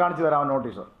ഒന്നുകൂടെ കാണിച്ചു തരാം. ആ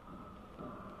നോട്ടീസ്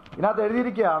ഇതിനകത്ത്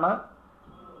എഴുതിയിരിക്കുകയാണ്,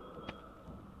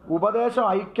 ഉപദേശം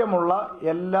ഐക്യമുള്ള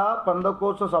എല്ലാ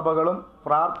പെന്തക്കോസ്ത് സഭകളും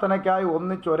പ്രാർത്ഥനയ്ക്കായി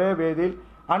ഒന്നിച്ചൊരേ വേദിയിൽ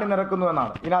അണിനിരക്കുന്നു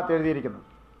എന്നാണ് ഇതിനകത്ത് എഴുതിയിരിക്കുന്നത്.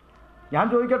 ഞാൻ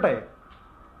ചോദിക്കട്ടെ,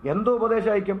 എന്തോ ഉപദേശ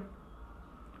ഐക്യം?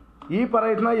 ഈ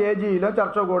പറയുന്ന AG-യിൽ,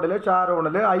 ചർച്ച് ഓഫ് ഗോഡിൽ,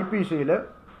 ഷാരോണിൽ, IPC-യിൽ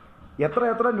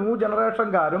എത്ര ന്യൂ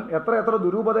ജനറേഷൻകാരും എത്ര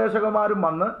ദുരുപദേശകന്മാരും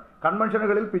വന്ന്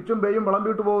കൺവെൻഷനുകളിൽ പിച്ചും പേയും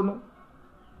വിളമ്പിയിട്ട് പോകുന്നു.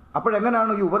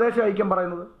 അപ്പോഴെങ്ങനെയാണ് ഈ ഉപദേശ ഐക്യം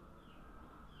പറയുന്നത്?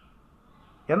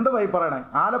 എന്തുവായി പറയണേ?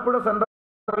 ആലപ്പുഴ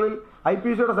സെൻട്രലിൽ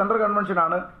IPC-യുടെ സെൻട്രൽ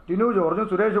കൺവെൻഷനാണ് ടിനു ജോർജും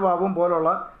സുരേഷ് ബാബുവും പോലുള്ള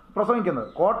പ്രസംഗിക്കുന്നത്.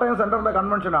 കോട്ടയം സെൻട്രലിൻ്റെ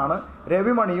കൺവെൻഷനാണ്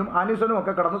രവിമണിയും അനീസനും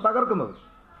ഒക്കെ കടന്ന് തകർക്കുന്നത്.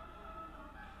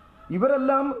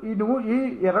 ഇവരെല്ലാം ഈ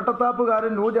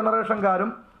ഇരട്ടത്താപ്പുകാരും ന്യൂ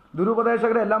ജനറേഷൻകാരും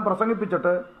ദുരുപദേശകരെ എല്ലാം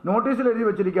പ്രസംഗിപ്പിച്ചിട്ട് നോട്ടീസിൽ എഴുതി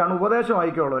വെച്ചിരിക്കുകയാണ് ഉപദേശം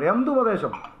ഐക്യമുള്ളവർ.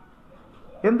 എന്തുപദേശം?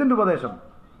 എന്തിൻ്റെ ഉപദേശം?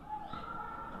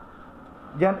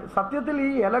 സത്യത്തിൽ ഈ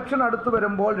ഇലക്ഷൻ അടുത്ത്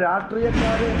വരുമ്പോൾ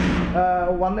രാഷ്ട്രീയക്കാർ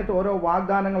വന്നിട്ട് ഓരോ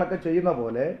വാഗ്ദാനങ്ങളൊക്കെ ചെയ്യുന്ന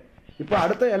പോലെ ഇപ്പോൾ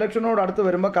അടുത്ത ഇലക്ഷനോട് അടുത്ത്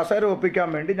വരുമ്പോൾ കസേര ഒപ്പിക്കാൻ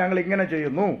വേണ്ടി ഞങ്ങൾ ഇങ്ങനെ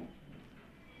ചെയ്യുന്നു.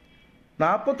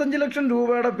 45 ലക്ഷം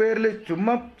രൂപയുടെ പേരിൽ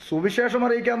ചുമ്മാ സുവിശേഷം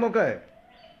അറിയിക്കാൻ നോക്ക്.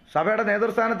 സഭയുടെ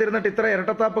നേതൃസ്ഥാനത്തിരുന്നിട്ട് ഇത്ര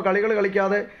ഇരട്ടത്താപ്പ് കളികൾ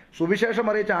കളിക്കാതെ സുവിശേഷം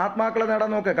അറിയിച്ച ആത്മാക്കളെ നേടാൻ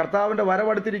നോക്ക്. കർത്താവിന്റെ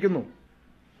വരവടുത്തിരിക്കുന്നു.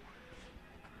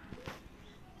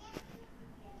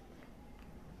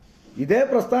 ഇതേ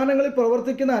പ്രസ്ഥാനങ്ങളിൽ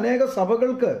പ്രവർത്തിക്കുന്ന അനേക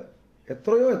സഭകൾക്ക്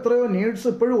എത്രയോ എത്രയോ നീഡ്സ്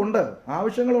ഇപ്പോഴും ഉണ്ട്,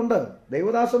 ആവശ്യങ്ങളുണ്ട്.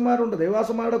 ദൈവദാസന്മാരുണ്ട്,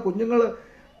 ദൈവദാസന്മാരുടെ കുഞ്ഞുങ്ങൾ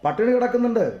പട്ടിണി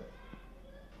കിടക്കുന്നുണ്ട്.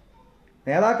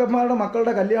 നേതാക്കന്മാരുടെ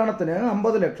മക്കളുടെ കല്യാണത്തിന്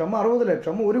 50 ലക്ഷം 60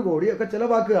 ലക്ഷം 1 കോടി ഒക്കെ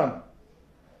ചിലവാക്കുകയാണ്.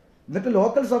 എന്നിട്ട്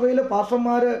ലോക്കൽ സഭയിലെ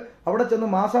പാസ്റ്റർമാർ അവിടെ ചെന്ന്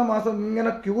മാസാമാസം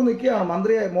ഇങ്ങനെ ക്യൂ നിൽക്കുകയാണ്.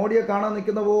 മന്ത്രിയെ മോഡിയെ കാണാൻ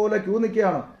നിൽക്കുന്ന പോലെ ക്യൂ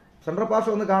നിൽക്കുകയാണ്. സെൻട്രൽ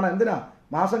പാസ്റ്റർ ഒന്ന് കാണാൻ. എന്തിനാ?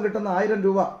 മാസം കിട്ടുന്ന 1000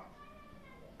 രൂപ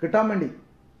കിട്ടാൻ വേണ്ടി.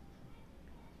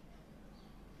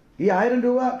 ഈ 1000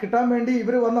 രൂപ കിട്ടാൻ വേണ്ടി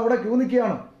ഇവർ വന്ന് അവിടെ ക്യൂ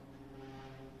നിൽക്കുകയാണ്.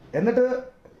 എന്നിട്ട്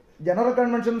ജനറൽ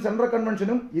കൺവെൻഷനും സെൻട്രൽ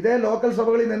കൺവെൻഷനും ഇതേ ലോക്കൽ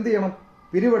സഭകളിൽ നിന്ന് എന്ത് ചെയ്യണം?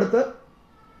 പിരിവെടുത്ത്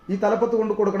ഈ തലപ്പത്ത്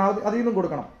കൊണ്ട് കൊടുക്കണം, അതിൽ നിന്നും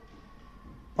കൊടുക്കണം.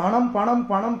 പണം പണം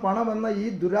പണം പണം എന്ന ഈ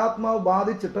ദുരാത്മാവ്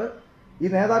ബാധിച്ചിട്ട് ഈ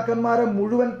നേതാക്കന്മാരെ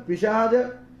മുഴുവൻ പിശാച്,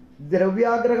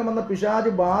 ദ്രവ്യാഗ്രഹം എന്ന പിശാച്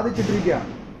ബാധിച്ചിട്ടിരിക്കുകയാണ്.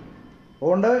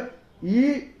 അതുകൊണ്ട് ഈ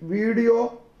വീഡിയോ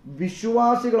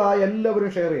വിശ്വാസികളായ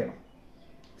എല്ലാവരും ഷെയർ ചെയ്യണം.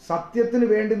 സത്യത്തിന്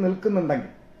വേണ്ടി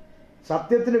നിൽക്കുന്നുണ്ടെങ്കിൽ,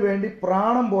 സത്യത്തിന് വേണ്ടി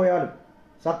പ്രാണം പോയാലും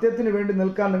സത്യത്തിന് വേണ്ടി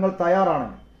നിൽക്കാൻ നിങ്ങൾ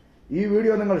തയ്യാറാണെങ്കിൽ ഈ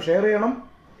വീഡിയോ നിങ്ങൾ ഷെയർ ചെയ്യണം.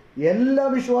 എല്ലാ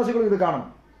വിശ്വാസികളും ഇത് കാണണം.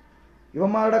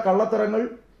 ഇവന്മാരുടെ കള്ളത്തരങ്ങൾ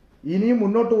ഇനിയും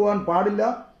മുന്നോട്ട് പോകാൻ പാടില്ല.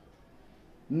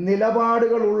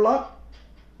 നിലപാടുകളുള്ള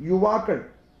യുവാക്കൾ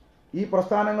ഈ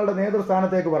പ്രസ്ഥാനങ്ങളുടെ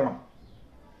നേതൃസ്ഥാനത്തേക്ക് വരണം.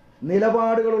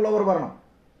 നിലപാടുകളുള്ളവർ വരണം.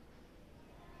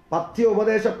 പഥ്യ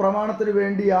ഉപദേശ പ്രമാണത്തിന്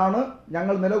വേണ്ടിയാണ്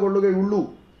ഞങ്ങൾ നിലകൊള്ളുകയുള്ളൂ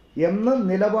എന്ന്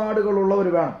നിലപാടുകളുള്ളവർ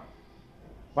വേണം.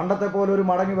 പണ്ടത്തെ പോലെ ഒരു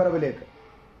മടങ്ങി വരവിലേക്ക്.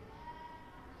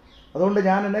 അതുകൊണ്ട്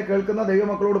ഞാൻ എന്നെ കേൾക്കുന്ന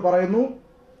ദൈവമക്കളോട് പറയുന്നു,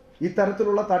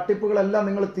 ഇത്തരത്തിലുള്ള തട്ടിപ്പുകളെല്ലാം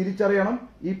നിങ്ങൾ തിരിച്ചറിയണം.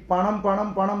 ഈ പണം പണം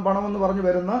പണം പണം എന്ന് പറഞ്ഞു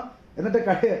വരുന്ന, എന്നിട്ട്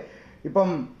ഇപ്പം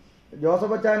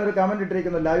ജോസഫ് അച്ചായൻ ഒരു കമന്റ്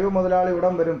ഇട്ടിരിക്കുന്നു, ലൈവ് മുതലാളി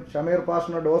ഉടൻ വരും, ഷമീർ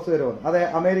പാഷന് ഡോസ് തരുമെന്ന്. അതെ,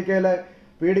 അമേരിക്കയിലെ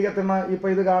പീഡികത്തിന് ഇപ്പൊ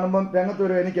ഇത് കാണുമ്പം രംഗത്ത്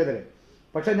വരും എനിക്കെതിരെ.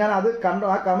 പക്ഷെ ഞാൻ അത്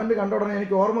ആ കമന്റ് കണ്ട ഉടനെ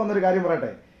എനിക്ക് ഓർമ്മ വന്നൊരു കാര്യം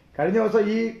പറയട്ടെ. കഴിഞ്ഞ ദിവസം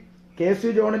ഈ KC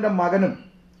ജോണിന്റെ മകനും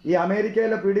ഈ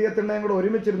അമേരിക്കയിലെ പീഡികത്തിൻ്റെയും കൂടെ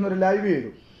ഒരുമിച്ചിരുന്ന ഒരു ലൈവ് ചെയ്തു.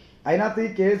 അതിനകത്ത് ഈ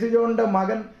KC ജോണിന്റെ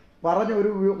മകൻ പറഞ്ഞ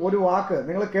ഒരു വാക്ക്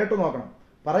നിങ്ങൾ കേട്ടു നോക്കണം.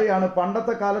 പറയുകയാണ്,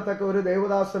 പണ്ടത്തെ കാലത്തൊക്കെ ഒരു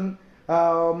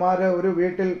ദേവദാസന്മാര് ഒരു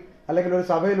വീട്ടിൽ അല്ലെങ്കിൽ ഒരു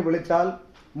സഭയിൽ വിളിച്ചാൽ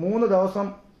 3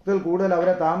 ദിവസത്തിൽ കൂടുതൽ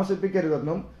അവരെ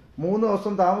താമസിപ്പിക്കരുതെന്നും 3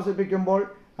 ദിവസം താമസിപ്പിക്കുമ്പോൾ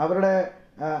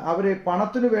അവര്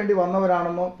പണത്തിനു വേണ്ടി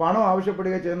വന്നവരാണെന്നോ പണം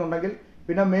ആവശ്യപ്പെടുകയും ചെയ്യുന്നുണ്ടെങ്കിൽ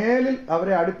പിന്നെ മേലിൽ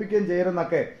അവരെ അടുപ്പിക്കുകയും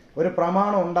ചെയ്യരുതെന്നൊക്കെ ഒരു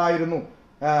പ്രമാണം ഉണ്ടായിരുന്നു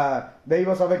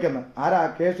ദൈവസഭയ്ക്കെന്ന്. ആരാ?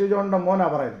 KC ജോണിന്റെ മോനാ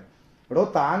പറയുന്നത്. എടോ,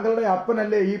 താങ്കളുടെ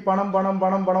അപ്പനല്ലേ ഈ പണം പണം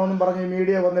പണം പണം എന്നും പറഞ്ഞ് ഈ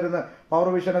മീഡിയ വന്നിരുന്ന് പവർ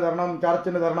വിഷന് തരണം,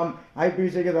 ചർച്ചിന് തരണം,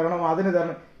 IPCക്ക് തരണം, അതിന്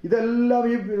തരണം. ഇതെല്ലാം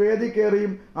ഈ വേദി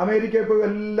കയറിയും അമേരിക്കയിൽ പോയി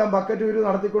എല്ലാം ബക്കറ്റ് വീര്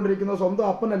നടത്തിക്കൊണ്ടിരിക്കുന്ന സ്വന്തം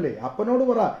അപ്പനല്ലേ. അപ്പനോട്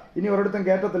പറ ഇനി ഒരിടത്തും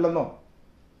കയറ്റത്തില്ലെന്നോ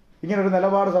ഇങ്ങനൊരു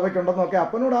നിലപാട് സഭയ്ക്കുണ്ടെന്നോ ഒക്കെ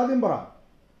അപ്പനോട് ആദ്യം പറ.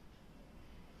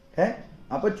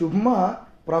 അപ്പൊ ചുമ്മാ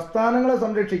പ്രസ്ഥാനങ്ങളെ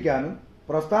സംരക്ഷിക്കാനും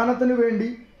പ്രസ്ഥാനത്തിന് വേണ്ടി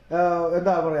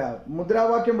എന്താ പറയാ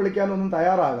മുദ്രാവാക്യം വിളിക്കാനൊന്നും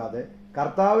തയ്യാറാകാതെ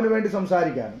കർത്താവിന് വേണ്ടി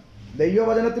സംസാരിക്കാനും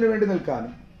ദൈവവചനത്തിന് വേണ്ടി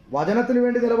നിൽക്കാനും വചനത്തിന്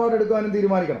വേണ്ടി നിലപാടെടുക്കാനും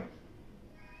തീരുമാനിക്കണം.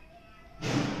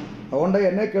 അതുകൊണ്ട്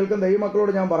എന്നെ കേൾക്കുന്ന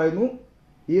ദൈവമക്കളോട് ഞാൻ പറയുന്നു,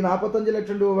 ഈ 45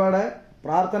 ലക്ഷം രൂപയുടെ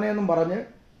പ്രാർത്ഥനയെന്നും പറഞ്ഞ്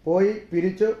പോയി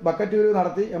പിരിച്ച് ബക്കറ്റ് വീര്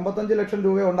നടത്തി 85 ലക്ഷം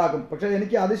രൂപ ഉണ്ടാക്കും. പക്ഷെ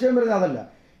എനിക്ക് അതിശയം വരുന്നത് അതല്ല.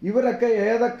 ഇവരൊക്കെ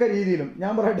ഏതൊക്കെ രീതിയിലും,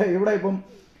 ഞാൻ പറയട്ടെ, ഇവിടെ ഇപ്പം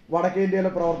വടക്കേ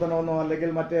ഇന്ത്യയിലെ പ്രവർത്തനമെന്നോ അല്ലെങ്കിൽ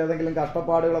മറ്റേതെങ്കിലും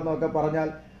കഷ്ടപ്പാടുകളെന്നോ ഒക്കെ പറഞ്ഞാൽ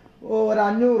ഒരു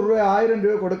 500 രൂപ 1000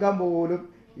 രൂപ കൊടുക്കാൻ പോലും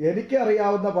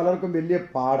എനിക്കറിയാവുന്ന പലർക്കും വലിയ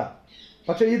പാടാണ്.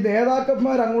 പക്ഷെ ഈ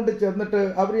നേതാക്കന്മാർ അങ്ങോട്ട് ചെന്നിട്ട്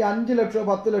അവർ 5 ലക്ഷം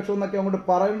 10 ലക്ഷം എന്നൊക്കെ അങ്ങോട്ട്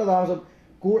പറയേണ്ട താമസം.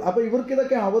 അപ്പൊ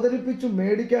ഇവർക്കിതൊക്കെ അവതരിപ്പിച്ചു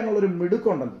മേടിക്കാനുള്ളൊരു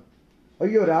മിടുക്കുണ്ടല്ലോ.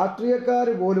 അയ്യോ, രാഷ്ട്രീയക്കാർ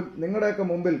പോലും നിങ്ങളുടെയൊക്കെ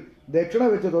മുമ്പിൽ ദക്ഷിണ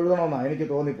വെച്ച് തൊഴുതണമെന്നാണ് എനിക്ക്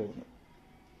തോന്നിപ്പോകുന്നത്.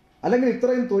 അല്ലെങ്കിൽ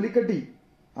ഇത്രയും തൊലിക്കെട്ടി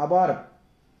അപാരം.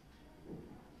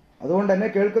 അതുകൊണ്ട് എന്നെ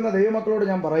കേൾക്കുന്ന ദൈവമക്കളോട്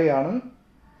ഞാൻ പറയുകയാണ്,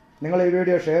 നിങ്ങൾ ഈ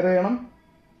വീഡിയോ ഷെയർ ചെയ്യണം.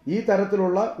 ഈ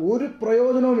തരത്തിലുള്ള ഒരു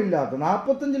പ്രയോജനവുമില്ലാത്ത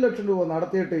 45 ലക്ഷം രൂപ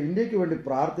നടത്തിയിട്ട് ഇന്ത്യക്ക് വേണ്ടി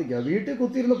പ്രാർത്ഥിക്കുക. വീട്ടിൽ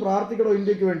കുത്തിയിരുന്ന് പ്രാർത്ഥിക്കണോ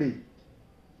ഇന്ത്യക്ക് വേണ്ടി?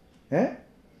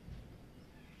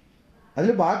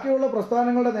 അതിൽ ബാക്കിയുള്ള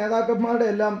പ്രസ്ഥാനങ്ങളുടെ നേതാക്കന്മാരുടെ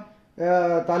എല്ലാം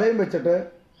തലയും വെച്ചിട്ട്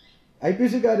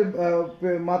IPCക്കാരും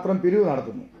മാത്രം പിരിവ്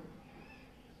നടത്തുന്നു.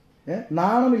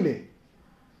 നാണമില്ലേ?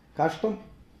 കഷ്ടം.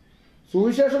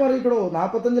 സുവിശേഷം അറിയിക്കണോ?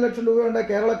 45 ലക്ഷം രൂപയുണ്ട്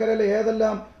കേരളക്കരയിലെ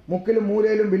ഏതെല്ലാം മുക്കിലും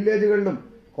മൂലയിലും വില്ലേജുകളിലും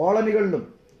കോളനികളിലും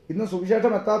ഇന്ന്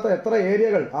സുവിശേഷം എത്താത്ത എത്ര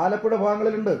ഏരിയകൾ ആലപ്പുഴ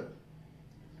ഭാഗങ്ങളിലുണ്ട്.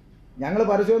 ഞങ്ങൾ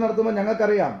പരിശോധന നടത്തുമ്പോൾ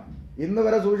ഞങ്ങൾക്കറിയാം, ഇന്ന്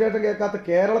വരെ സുവിശേഷം കേൾക്കാത്ത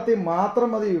കേരളത്തിൽ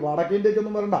മാത്രം മതി, വടക്കേ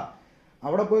ഇന്ത്യക്കൊന്നും വരണ്ട.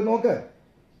 അവിടെ പോയി നോക്ക്.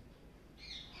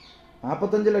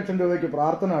 45 ലക്ഷം രൂപയ്ക്ക്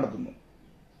പ്രാർത്ഥന നടത്തുന്നു.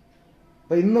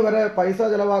 അപ്പൊ ഇന്ന് വരെ പൈസ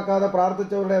ചെലവാക്കാതെ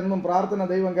പ്രാർത്ഥിച്ചവരുടെ ഒന്നും പ്രാർത്ഥന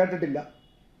ദൈവം കേട്ടിട്ടില്ല.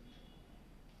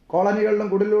 കോളനികളിലും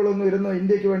കുടിലുകളിലൊന്നും ഇരുന്ന്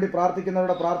ഇന്ത്യക്ക് വേണ്ടി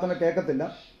പ്രാർത്ഥിക്കുന്നവരുടെ പ്രാർത്ഥന കേൾക്കത്തില്ല.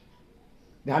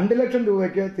 2 ലക്ഷം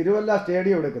രൂപയ്ക്ക് തിരുവല്ല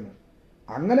സ്റ്റേഡിയം എടുക്കുന്നു.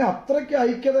 അങ്ങനെ അത്രയ്ക്ക്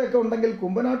ഐക്യതയൊക്കെ ഉണ്ടെങ്കിൽ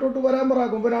കുമ്പനാട്ടോട്ട് വരാൻ പറ.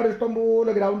 കുമ്പനാട്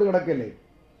ഇഷ്ടംപോലെ ഗ്രൗണ്ട് കിടക്കല്ലേ.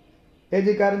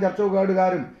 AG-ക്കാരും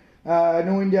ചർച്ചോക്കാടുകാരും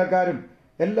ന്യൂ ഇന്ത്യക്കാരും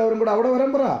എല്ലാവരും കൂടെ അവിടെ വരാൻ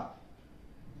പറ.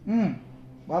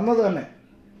 വന്നത് തന്നെ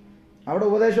അവിടെ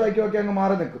ഉപദേശമാക്കി അങ്ങ്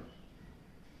മാറി നിൽക്കും.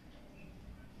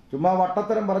 ചുമ്മാ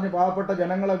വട്ടത്തരം പറഞ്ഞ് പാവപ്പെട്ട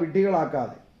ജനങ്ങളെ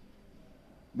വിഡ്ഢികളാക്കാതെ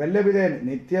വല്ലവിധേന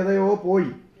നിത്യതയോ പോയി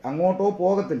അങ്ങോട്ടോ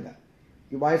പോകത്തില്ല.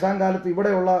 ഈ വയസ്സാം കാലത്ത്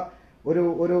ഇവിടെയുള്ള ഒരു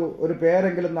ഒരു ഒരു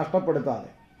പേരെങ്കിലും നഷ്ടപ്പെടുത്താതെ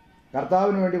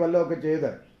കർത്താവിന് വേണ്ടി വല്ലതൊക്കെ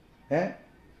ചെയ്ത്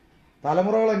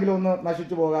തലമുറകളെങ്കിലും ഒന്ന്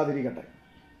നശിച്ചു പോകാതിരിക്കട്ടെ.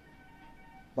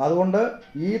 അപ്പം അതുകൊണ്ട്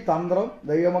ഈ തന്ത്രം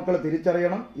ദൈവമക്കൾ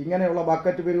തിരിച്ചറിയണം. ഇങ്ങനെയുള്ള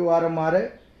ബക്കറ്റ് പിരിവുകാരന്മാരെ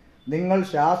നിങ്ങൾ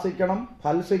ശാസിക്കണം,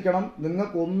 ഭത്സിക്കണം.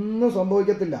 നിങ്ങൾക്കൊന്നും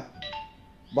സംഭവിക്കത്തില്ല.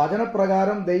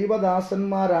 വചനപ്രകാരം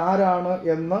ദൈവദാസന്മാരാരാണ്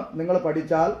എന്ന് നിങ്ങൾ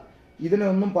പഠിച്ചാൽ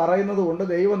ഇതിനൊന്നും പറയുന്നത് കൊണ്ട്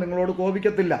ദൈവം നിങ്ങളോട്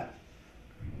കോപിക്കത്തില്ല.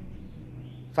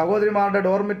 സഹോദരിമാരുടെ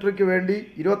ഡോർമിറ്ററിക്ക് വേണ്ടി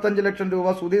 25 ലക്ഷം രൂപ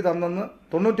സുതി തന്നെന്ന്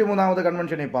 93ാമത്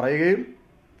കൺവെൻഷനിൽ പറയുകയും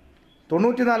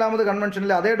 94ാമത്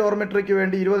കൺവെൻഷനിൽ അതേ ഡോർമിറ്ററിക്ക്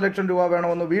വേണ്ടി 20 ലക്ഷം രൂപ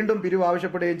വേണമെന്ന് വീണ്ടും പിരിവ്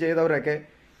ആവശ്യപ്പെടുകയും ചെയ്തവരൊക്കെ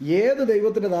ഏത്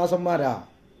ദൈവത്തിൻ്റെ ദാസന്മാരാ?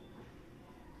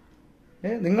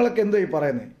 നിങ്ങളൊക്കെ എന്തോ ഈ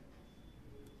പറയുന്നത്?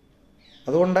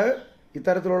 അതുകൊണ്ട്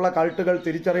ഇത്തരത്തിലുള്ള കൾട്ടുകൾ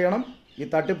തിരിച്ചറിയണം. ഈ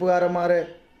തട്ടിപ്പുകാരന്മാരെ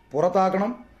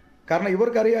പുറത്താക്കണം. കാരണം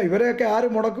ഇവർക്കറിയാം ഇവരെയൊക്കെ ആര്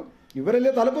മുടക്കും?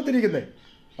 ഇവരല്ലേ തലപ്പത്തിരിക്കുന്നേ.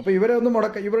 അപ്പോൾ ഇവരെ ഒന്നും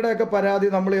ഇവരുടെയൊക്കെ പരാതി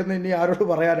നമ്മൾ എന്ന് ഇനി ആരോട്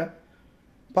പറയാനാ?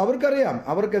 അപ്പം അവർക്കറിയാം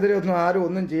അവർക്കെതിരെ ആരും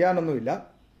ഒന്നും ചെയ്യാനൊന്നുമില്ല.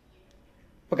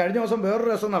 ഇപ്പോൾ കഴിഞ്ഞ ദിവസം വേറൊരു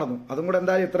രസം നടന്നു. അതും കൂടെ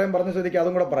എന്തായാലും ഇത്രയും പറഞ്ഞ സ്ഥിതിക്ക്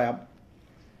അതും കൂടെ പറയാം.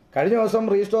 കഴിഞ്ഞ ദിവസം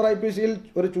റീസ്റ്റോർ IPCയിൽ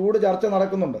ഒരു ചൂട് ചർച്ച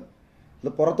നടക്കുന്നുണ്ട്. അത്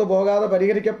പുറത്തു പോകാതെ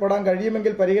പരിഹരിക്കപ്പെടാൻ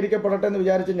കഴിയുമെങ്കിൽ പരിഹരിക്കപ്പെടട്ടെ എന്ന്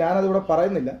വിചാരിച്ച് ഞാനതിവിടെ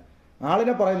പറയുന്നില്ല,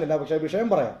 ആളിനെ പറയുന്നില്ല. പക്ഷേ വിഷയം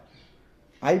പറയാം.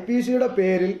 IPCയുടെ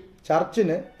പേരിൽ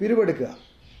ചർച്ചിന് പിരിവെടുക്കുക.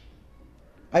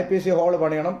 IPC ഹാള്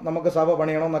പണിയണം, നമുക്ക് സഭ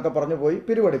പണിയണം എന്നൊക്കെ പറഞ്ഞു പോയി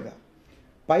പിരിവെടുക്കുക.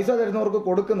 പൈസ തരുന്നവർക്ക്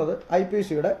കൊടുക്കുന്നത്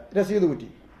IPCയുടെ രസീത് കുറ്റി.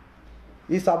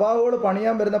 ഈ സഭാ ഹാള്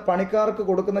പണിയാൻ വരുന്ന പണിക്കാർക്ക്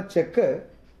കൊടുക്കുന്ന ചെക്ക്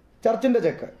ചർച്ചിൻ്റെ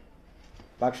ചെക്ക്.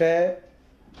 പക്ഷേ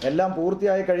എല്ലാം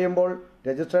പൂർത്തിയായി കഴിയുമ്പോൾ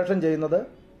രജിസ്ട്രേഷൻ ചെയ്യുന്നത്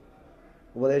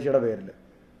ഉപദേശിയുടെ പേരിൽ.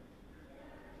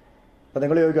 അപ്പം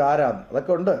നിങ്ങൾ ചോദിക്കും ആരാന്ന്?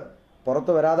 അതൊക്കെ ഉണ്ട്.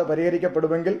 പുറത്ത് വരാതെ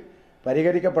പരിഹരിക്കപ്പെടുമെങ്കിൽ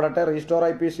പരിഹരിക്കപ്പെടട്ടെ. റീസ്റ്റോർ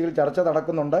IPCയിൽ ചർച്ച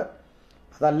നടക്കുന്നുണ്ട്.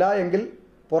 അതല്ല എങ്കിൽ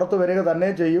പുറത്ത് വരിക തന്നെ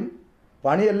ചെയ്യും.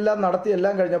 പണിയെല്ലാം നടത്തി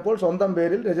എല്ലാം കഴിഞ്ഞപ്പോൾ സ്വന്തം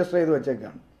പേരിൽ രജിസ്റ്റർ ചെയ്ത്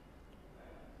വെച്ചേക്കാണ്.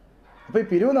 അപ്പോൾ ഈ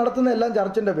പിരിവ് നടത്തുന്ന എല്ലാം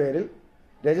ചർച്ചിൻ്റെ പേരിൽ,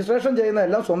 രജിസ്ട്രേഷൻ ചെയ്യുന്ന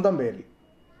എല്ലാം സ്വന്തം പേരിൽ.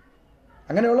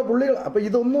 അങ്ങനെയുള്ള പുള്ളികൾ. അപ്പോൾ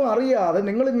ഇതൊന്നും അറിയാതെ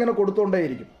നിങ്ങളിങ്ങനെ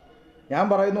കൊടുത്തുകൊണ്ടേയിരിക്കും. ഞാൻ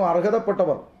പറയുന്നു,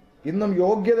 അർഹതപ്പെട്ടവർ, ഇന്നും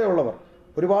യോഗ്യതയുള്ളവർ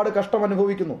ഒരുപാട് കഷ്ടം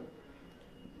അനുഭവിക്കുന്നു.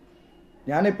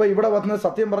 ഞാനിപ്പോൾ ഇവിടെ വന്ന്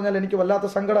സത്യം പറഞ്ഞാൽ എനിക്ക് വല്ലാത്ത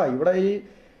സങ്കടമായി. ഇവിടെ ഈ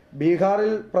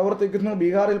ബീഹാറിൽ പ്രവർത്തിക്കുന്നു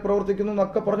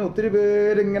എന്നൊക്കെ പറഞ്ഞ് ഒത്തിരി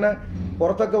പേരിങ്ങനെ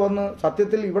പുറത്തൊക്കെ വന്ന്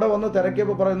സത്യത്തിൽ ഇവിടെ വന്ന്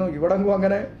തിരക്കിയപ്പോൾ പറയുന്നു ഇവിടെങ്ങും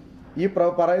അങ്ങനെ ഈ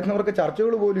പറയുന്നവർക്ക്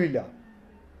ചർച്ചകൾ പോലും ഇല്ല.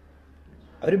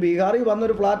 അവർ ബീഹാറിൽ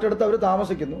വന്നൊരു ഫ്ലാറ്റ് എടുത്ത് അവർ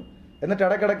താമസിക്കുന്നു. എന്നിട്ട്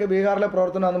ഇടയ്ക്കിടയ്ക്ക് ബീഹാറിലെ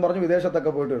പ്രവർത്തനമെന്ന് പറഞ്ഞ്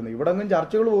വിദേശത്തൊക്കെ പോയിട്ട് വരുന്നു. ഇവിടെങ്ങും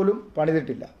ചർച്ചകൾ പോലും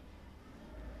പണിതിട്ടില്ല.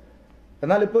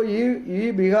 എന്നാൽ ഇപ്പോൾ ഈ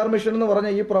ബീഹാർ മിഷൻ എന്ന് പറഞ്ഞ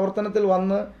ഈ പ്രവർത്തനത്തിൽ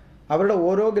വന്ന് അവരുടെ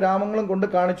ഓരോ ഗ്രാമങ്ങളും കൊണ്ട്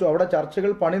കാണിച്ചു അവിടെ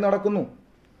ചർച്ചകൾ പണി നടക്കുന്നു.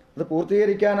 അത്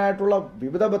പൂർത്തീകരിക്കാനായിട്ടുള്ള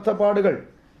വിവിധ ബന്ധപ്പാടുകൾ.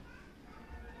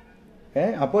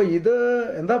 അപ്പോൾ ഇത്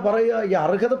എന്താ പറയുക, ഈ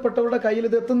അർഹതപ്പെട്ടവരുടെ കയ്യിൽ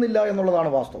ഇത് എത്തുന്നില്ല എന്നുള്ളതാണ്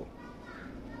വാസ്തവം.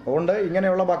 അതുകൊണ്ട്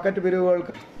ഇങ്ങനെയുള്ള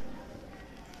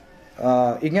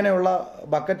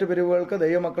ബക്കറ്റ് പിരിവുകൾക്ക്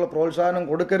ദൈവമക്കൾ പ്രോത്സാഹനം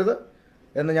കൊടുക്കരുത്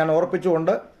എന്ന് ഞാൻ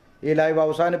ഓർപ്പിച്ചുകൊണ്ട് ഈ ലൈവ്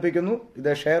അവസാനിപ്പിക്കുന്നു.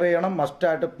 ഇത് ഷെയർ ചെയ്യണം,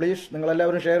 മസ്റ്റായിട്ട് പ്ലീസ്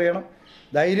നിങ്ങളെല്ലാവരും ഷെയർ ചെയ്യണം.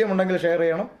 ധൈര്യമുണ്ടെങ്കിൽ ഷെയർ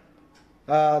ചെയ്യണം.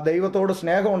 ദൈവത്തോട്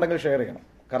സ്നേഹമുണ്ടെങ്കിൽ ഷെയർ ചെയ്യണം.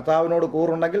 കർത്താവിനോട്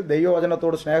കൂറുണ്ടെങ്കിൽ,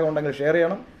 ദൈവവചനത്തോട് സ്നേഹമുണ്ടെങ്കിൽ ഷെയർ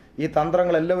ചെയ്യണം. ഈ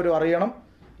തന്ത്രങ്ങൾ എല്ലാവരും അറിയണം.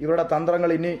 ഇവരുടെ തന്ത്രങ്ങൾ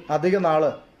ഇനി അധിക നാൾ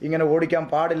ഇങ്ങനെ ഓടിക്കാൻ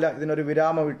പാടില്ല. ഇതിനൊരു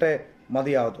വിരാമം ഇട്ടേ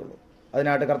മതിയാകത്തുള്ളൂ.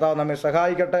 അതിനായിട്ട് കർത്താവ് നമ്മെ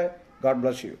സഹായിക്കട്ടെ. God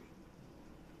bless you.